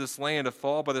us into this land to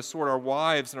fall by the sword? Our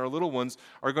wives and our little ones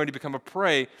are going to become a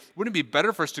prey. Wouldn't it be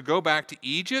better for us to go back to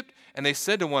Egypt? And they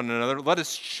said to one another, let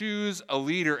us choose a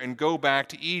leader and go back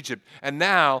to Egypt. And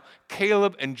now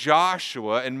Caleb and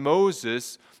Joshua and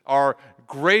Moses are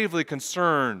gravely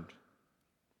concerned.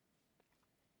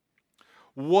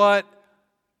 What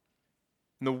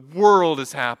in the world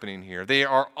is happening here? They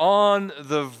are on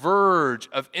the verge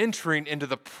of entering into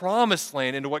the promised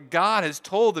land, into what God has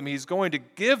told them he's going to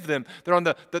give them. They're on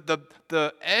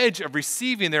the edge of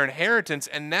receiving their inheritance,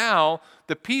 and now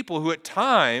the people who at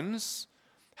times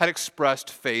had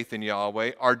expressed faith in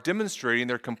Yahweh are demonstrating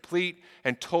their complete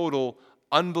and total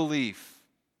unbelief.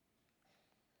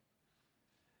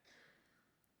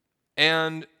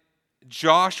 And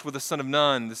Joshua the son of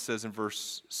Nun, this says in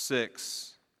verse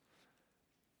 6,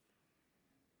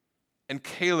 and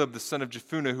Caleb, the son of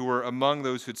Jephunneh, who were among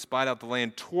those who had spied out the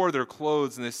land, tore their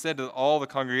clothes, and they said to all the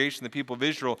congregation, the people of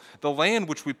Israel, the land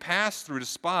which we passed through to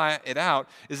spy it out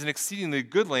is an exceedingly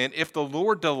good land. If the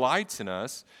Lord delights in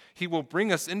us, he will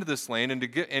bring us into this land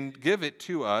and give it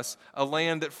to us, a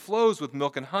land that flows with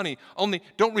milk and honey. Only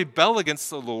don't rebel against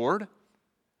the Lord,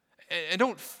 and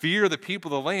don't fear the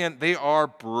people of the land. They are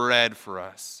bread for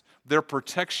us. Their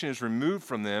protection is removed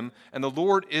from them, and the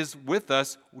Lord is with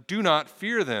us. Do not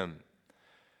fear them.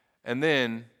 And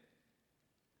then,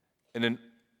 in an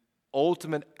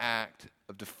ultimate act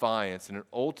of defiance, in an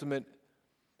ultimate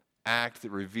act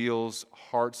that reveals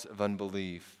hearts of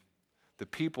unbelief, the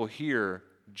people hear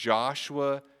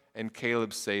Joshua and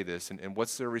Caleb say this. And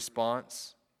what's their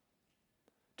response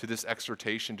to this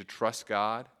exhortation to trust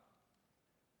God?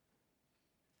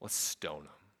 Let's stone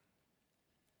them.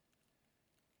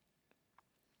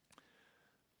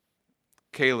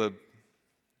 Caleb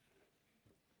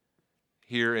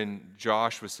here in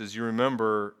Joshua says, you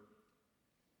remember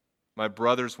my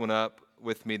brothers went up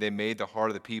with me. They made the heart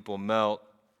of the people melt.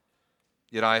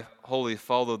 Yet I wholly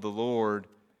followed the Lord.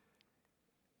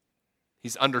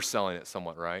 He's underselling it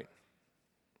somewhat, right?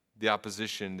 The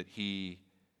opposition that he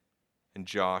and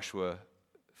Joshua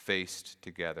faced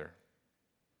together.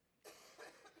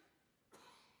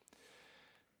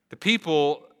 The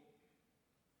people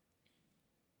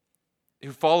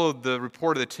who followed the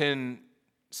report of the 10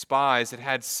 spies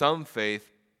had some faith,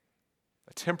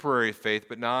 a temporary faith,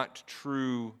 but not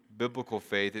true biblical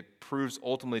faith. It proves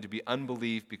ultimately to be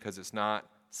unbelief because it's not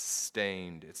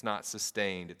sustained. It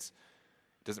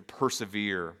doesn't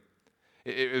persevere.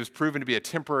 It was proven to be a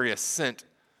temporary assent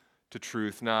to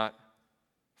truth, not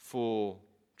full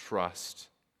trust.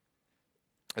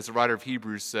 As the writer of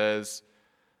Hebrews says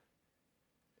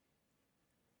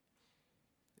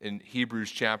in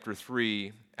Hebrews chapter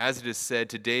 3, as it is said,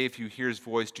 today if you hear his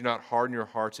voice, do not harden your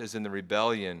hearts as in the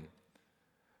rebellion.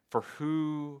 For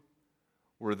who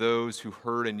were those who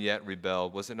heard and yet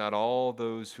rebelled? Was it not all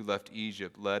those who left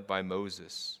Egypt led by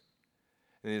Moses?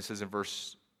 And then it says in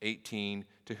verse 18,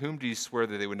 to whom did he swear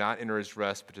that they would not enter his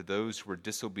rest, but to those who were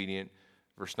disobedient?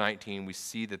 Verse 19, we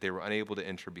see that they were unable to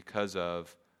enter because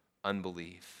of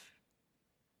unbelief.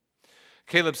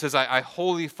 Caleb says, I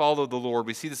wholly followed the Lord.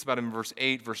 We see this about him in verse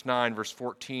 8, verse 9, verse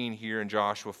 14 here in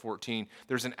Joshua 14.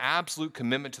 There's an absolute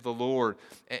commitment to the Lord.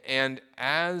 And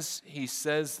as he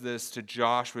says this to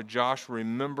Joshua, Joshua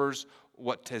remembers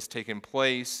what has taken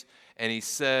place, and he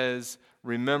says,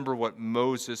 remember what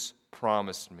Moses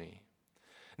promised me.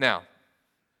 Now,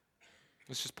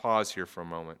 let's just pause here for a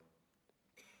moment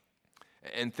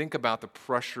and think about the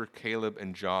pressure Caleb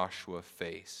and Joshua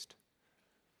faced.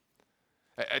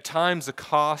 At times, the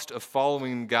cost of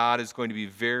following God is going to be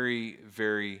very,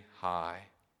 very high.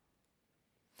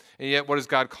 And yet, what does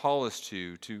God call us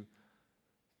to? To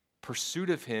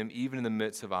pursuit of him even in the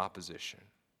midst of opposition.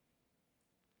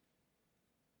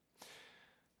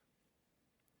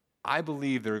 I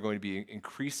believe there are going to be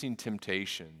increasing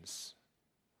temptations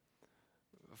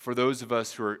for those of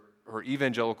us who are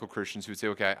evangelical Christians who would say,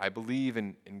 okay, I believe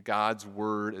in God's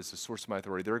word as the source of my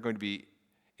authority. There are going to be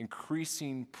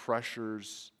increasing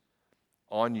pressures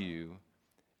on you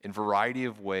in a variety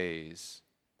of ways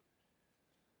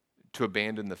to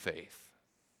abandon the faith.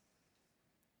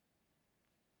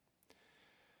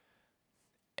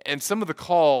 And some of the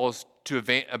calls to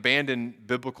abandon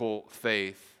biblical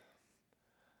faith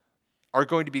are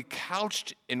going to be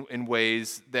couched in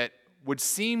ways that would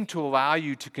seem to allow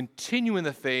you to continue in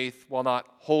the faith while not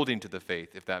holding to the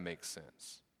faith, if that makes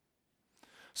sense.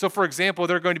 So, for example,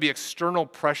 there are going to be external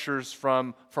pressures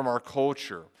from our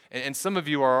culture. And some of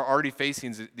you are already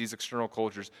facing these external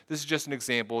cultures. This is just an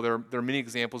example. There are many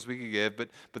examples we could give, but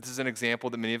this is an example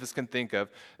that many of us can think of.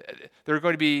 There are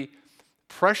going to be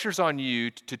pressures on you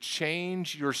to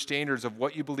change your standards of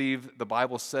what you believe the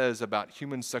Bible says about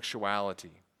human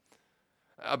sexuality,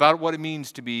 about what it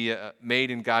means to be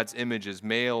made in God's image as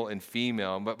male and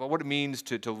female, but what it means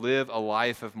to live a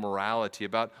life of morality,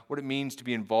 about what it means to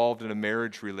be involved in a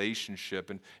marriage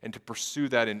relationship and to pursue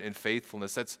that in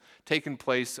faithfulness. That's taken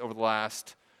place over the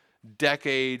last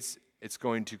decades. It's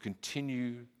going to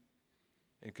continue,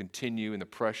 and the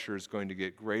pressure is going to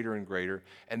get greater and greater.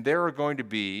 And there are going to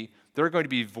be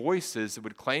voices that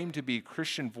would claim to be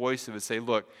Christian voices that would say,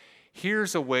 look,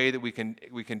 here's a way that we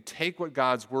can take what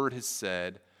God's word has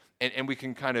said and we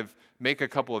can kind of make a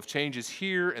couple of changes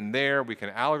here and there. We can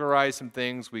allegorize some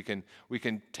things. We can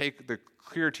take the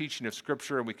clear teaching of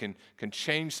Scripture and we can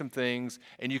change some things.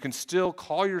 And you can still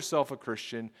call yourself a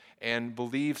Christian and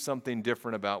believe something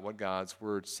different about what God's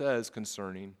word says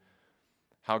concerning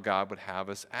how God would have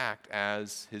us act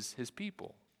as his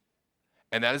people.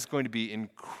 And that is going to be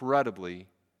incredibly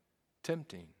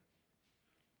tempting.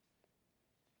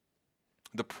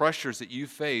 The pressures that you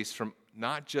face from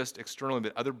not just externally,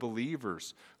 but other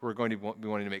believers who are going to be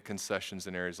wanting to make concessions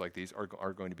in areas like these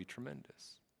are going to be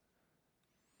tremendous.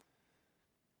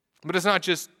 But it's not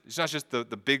just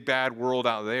the big bad world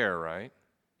out there, right?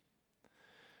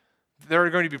 There are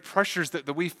going to be pressures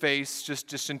that we face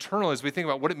just internally as we think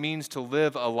about what it means to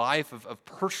live a life of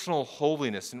personal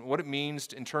holiness and what it means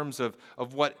in terms of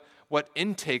what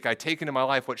intake I take into my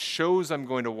life, what shows I'm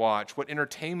going to watch, what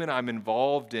entertainment I'm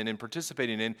involved in and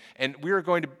participating in. And we are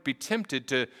going to be tempted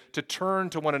to turn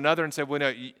to one another and say, well,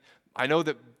 no, I know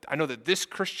that this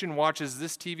Christian watches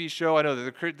this TV show. I know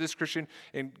that this Christian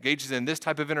engages in this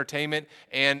type of entertainment.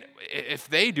 And if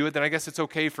they do it, then I guess it's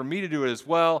okay for me to do it as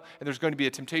well. And there's going to be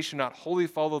a temptation to not wholly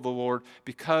follow the Lord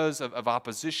because of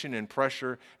opposition and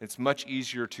pressure. It's much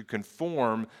easier to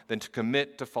conform than to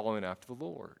commit to following after the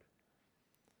Lord.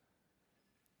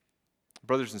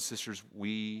 Brothers and sisters,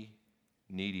 we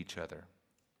need each other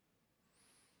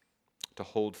to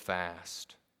hold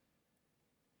fast.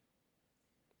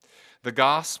 The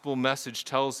gospel message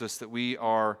tells us that we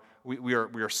are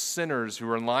sinners who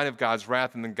are in line of God's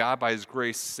wrath, and then God, by His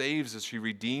grace, saves us. He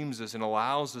redeems us and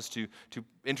allows us to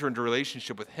enter into a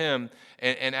relationship with Him.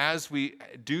 And as we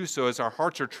do so, as our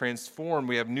hearts are transformed,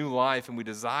 we have new life and we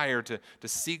desire to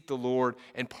seek the Lord.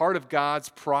 And part of God's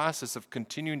process of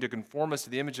continuing to conform us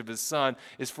to the image of His Son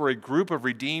is for a group of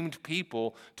redeemed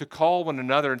people to call one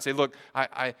another and say, look,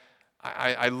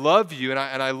 I love you and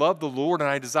I love the Lord, and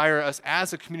I desire us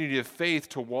as a community of faith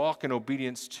to walk in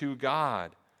obedience to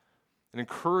God and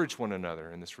encourage one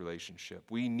another in this relationship.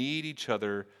 We need each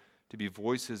other to be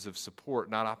voices of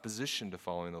support, not opposition to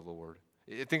following the Lord.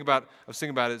 I was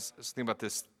thinking about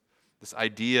this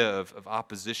idea of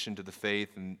opposition to the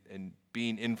faith and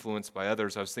being influenced by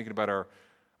others. I was thinking about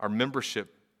our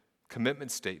membership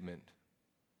commitment statement,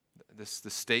 the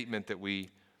statement that we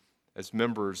as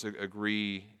members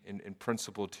agree in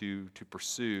principle to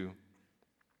pursue.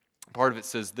 Part of it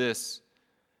says this: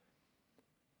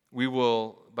 we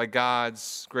will, by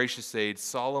God's gracious aid,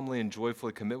 solemnly and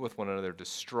joyfully commit with one another to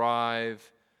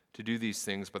strive to do these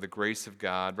things by the grace of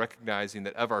God, recognizing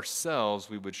that of ourselves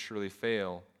we would surely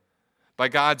fail. By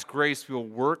God's grace, we will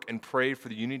work and pray for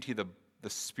the unity of the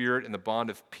Spirit and the bond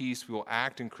of peace. We will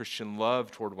act in Christian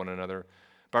love toward one another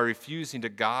by refusing to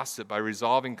gossip, by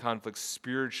resolving conflicts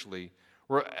spiritually.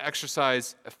 We'll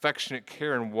exercise affectionate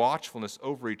care and watchfulness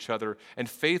over each other, and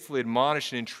faithfully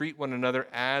admonish and entreat one another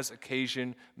as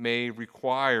occasion may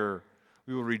require.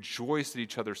 We will rejoice at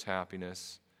each other's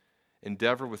happiness,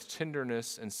 endeavor with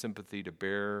tenderness and sympathy to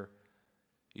bear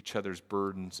each other's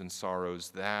burdens and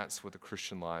sorrows. That's what the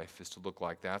Christian life is to look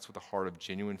like. That's what the heart of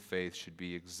genuine faith should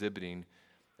be exhibiting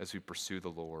as we pursue the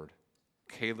Lord.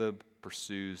 Caleb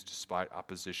pursues despite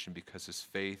opposition because his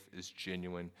faith is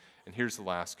genuine. And here's the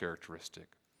last characteristic,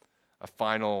 a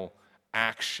final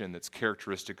action that's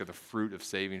characteristic of the fruit of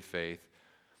saving faith.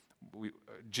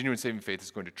 Genuine saving faith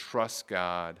is going to trust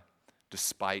God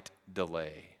despite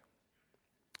delay.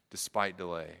 Despite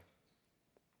delay.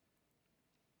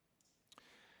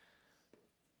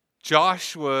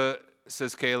 Joshua,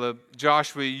 says Caleb,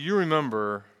 Joshua, you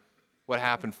remember what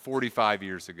happened 45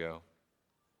 years ago.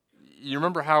 You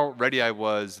remember how ready I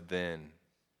was then.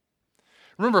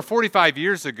 Remember 45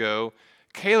 years ago,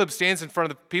 Caleb stands in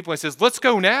front of the people and says, let's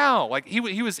go now. Like he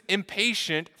was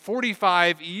impatient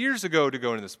 45 years ago to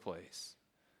go into this place.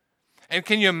 And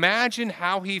can you imagine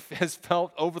how he has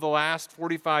felt over the last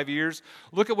 45 years?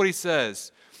 Look at what he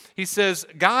says. He says,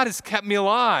 God has kept me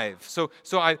alive. So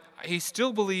he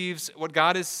still believes what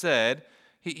God has said.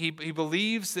 He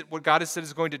believes that what God has said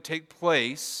is going to take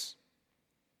place.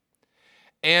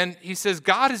 And he says,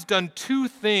 God has done two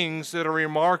things that are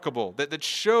remarkable, that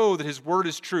show that His word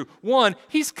is true. One,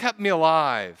 He's kept me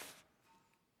alive.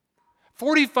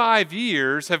 45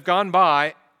 years have gone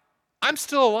by. I'm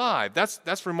still alive.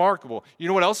 That's remarkable. You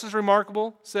know what else is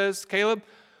remarkable, says Caleb?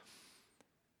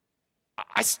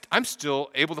 I'm still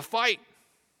able to fight.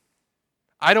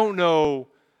 I don't know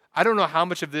how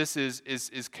much of this is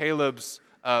Caleb's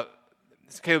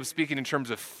speaking in terms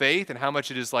of faith and how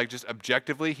much it is like just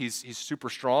objectively he's super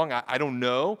strong. I don't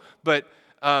know, but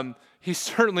he's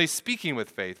certainly speaking with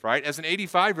faith, right? As an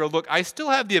 85-year-old, look, I still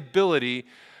have the ability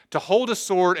to hold a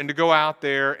sword and to go out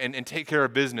there and take care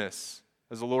of business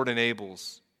as the Lord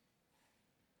enables.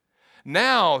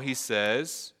 Now, he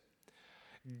says,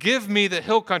 give me the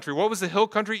hill country. What was the hill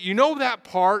country? You know that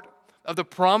part of the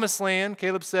promised land,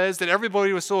 Caleb says, that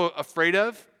everybody was so afraid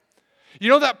of? You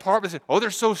know that part that said, oh,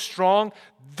 they're so strong.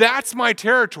 That's my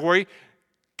territory.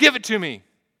 Give it to me.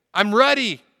 I'm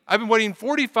ready. I've been waiting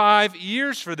 45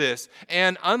 years for this.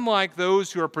 And unlike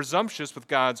those who are presumptuous with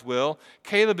God's will,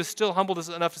 Caleb is still humble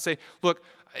enough to say, look,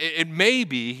 it may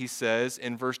be, he says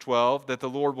in verse 12, that the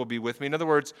Lord will be with me. In other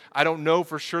words, I don't know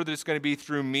for sure that it's going to be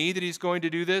through me that he's going to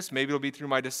do this. Maybe it'll be through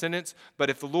my descendants. But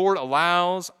if the Lord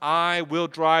allows, I will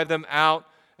drive them out.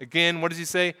 Again, what does he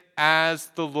say? As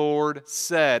the Lord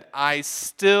said. I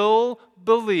still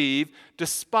believe,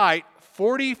 despite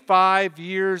 45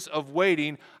 years of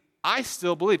waiting, I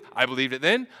still believe. I believed it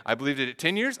then. I believed it at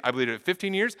 10 years. I believed it at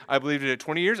 15 years. I believed it at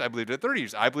 20 years. I believed it at 30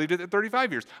 years. I believed it at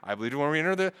 35 years. I believed it when we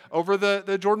entered over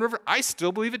the Jordan River. I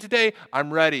still believe it today.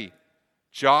 I'm ready.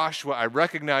 Joshua, I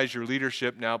recognize your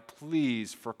leadership. Now,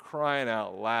 please, for crying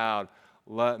out loud,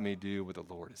 let me do what the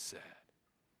Lord has said.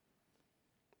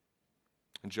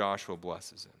 And Joshua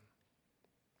blesses him.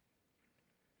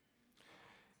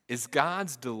 Is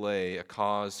God's delay a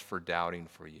cause for doubting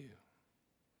for you?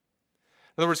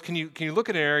 In other words, can you look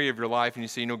at an area of your life and you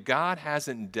say, God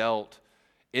hasn't dealt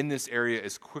in this area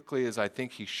as quickly as I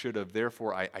think he should have,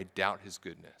 therefore I doubt his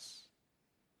goodness.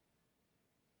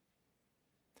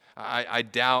 I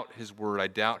doubt his word. I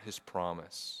doubt his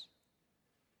promise.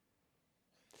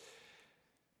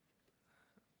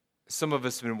 Some of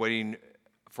us have been waiting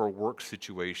for a work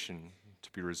situation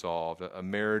to be resolved, a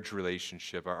marriage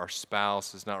relationship. Our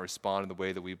spouse is not responding the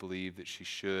way that we believe that she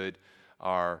should.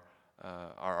 Our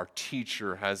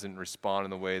teacher hasn't responded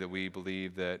in the way that we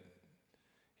believe that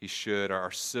he should. Our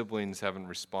siblings haven't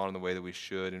responded in the way that we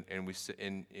should. And we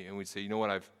say, you know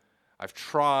what, I've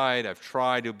tried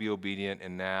to be obedient,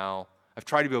 and now I've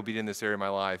tried to be obedient in this area of my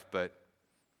life, but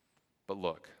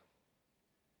look,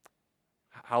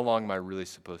 how long am I really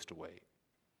supposed to wait?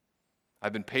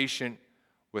 I've been patient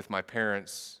with my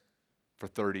parents for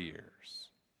 30 years.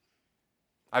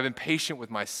 I've been patient with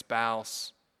my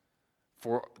spouse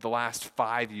for the last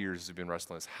 5 years have been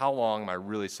wrestling this. How long am I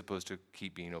really supposed to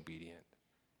keep being obedient?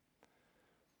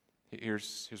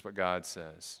 Here's what God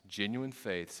says. Genuine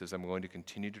faith says, I'm going to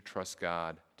continue to trust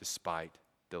God despite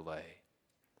delay.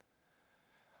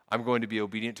 I'm going to be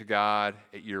obedient to God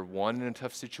at year 1 in a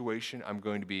tough situation. I'm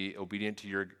going to be obedient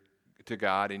to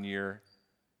God in year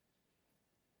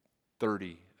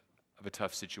 30 of a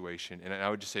tough situation. And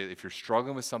I would just say, if you're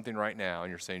struggling with something right now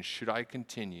and you're saying, should I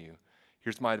continue?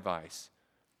 Here's my advice.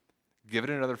 Give it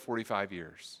another 45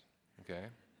 years, okay?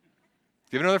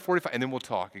 Give it another 45, and then we'll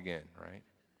talk again, right?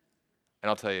 And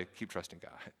I'll tell you, keep trusting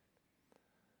God.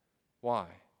 Why?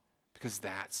 Because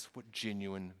that's what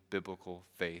genuine biblical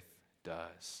faith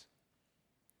does.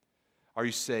 Are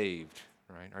you saved,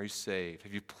 right? Are you saved?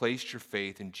 Have you placed your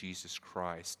faith in Jesus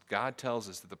Christ? God tells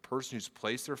us that the person who's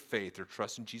placed their faith, their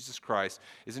trust in Jesus Christ,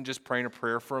 isn't just praying a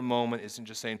prayer for a moment, isn't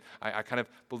just saying, I kind of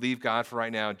believe God for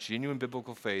right now. Genuine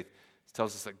biblical faith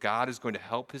tells us that God is going to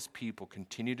help his people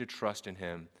continue to trust in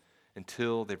him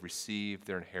until they've received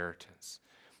their inheritance.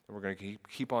 And we're going to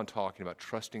keep on talking about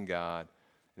trusting God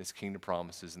and his kingdom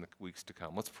promises in the weeks to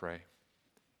come. Let's pray.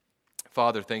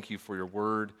 Father, thank you for your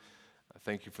word.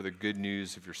 Thank you for the good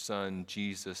news of your Son,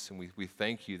 Jesus. And we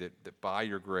thank you that by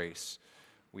your grace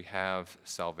we have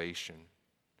salvation.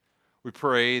 We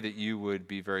pray that you would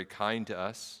be very kind to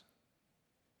us.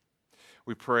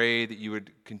 We pray that you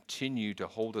would continue to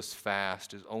hold us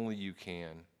fast as only you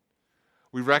can.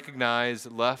 We recognize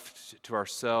that left to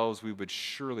ourselves, we would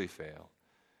surely fail.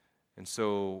 And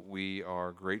so we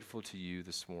are grateful to you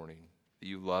this morning that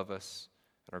you love us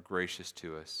and are gracious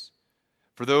to us.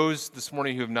 For those this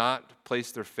morning who have not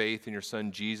placed their faith in your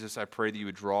Son, Jesus, I pray that you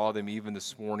would draw them even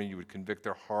this morning. You would convict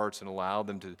their hearts and allow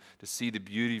them to see the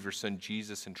beauty of your Son,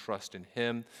 Jesus, and trust in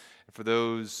him. And for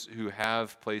those who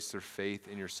have placed their faith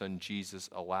in your Son, Jesus,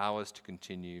 allow us to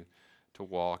continue to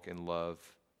walk in love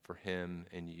for him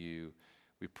and you.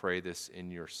 We pray this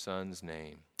in your Son's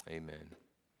name. Amen.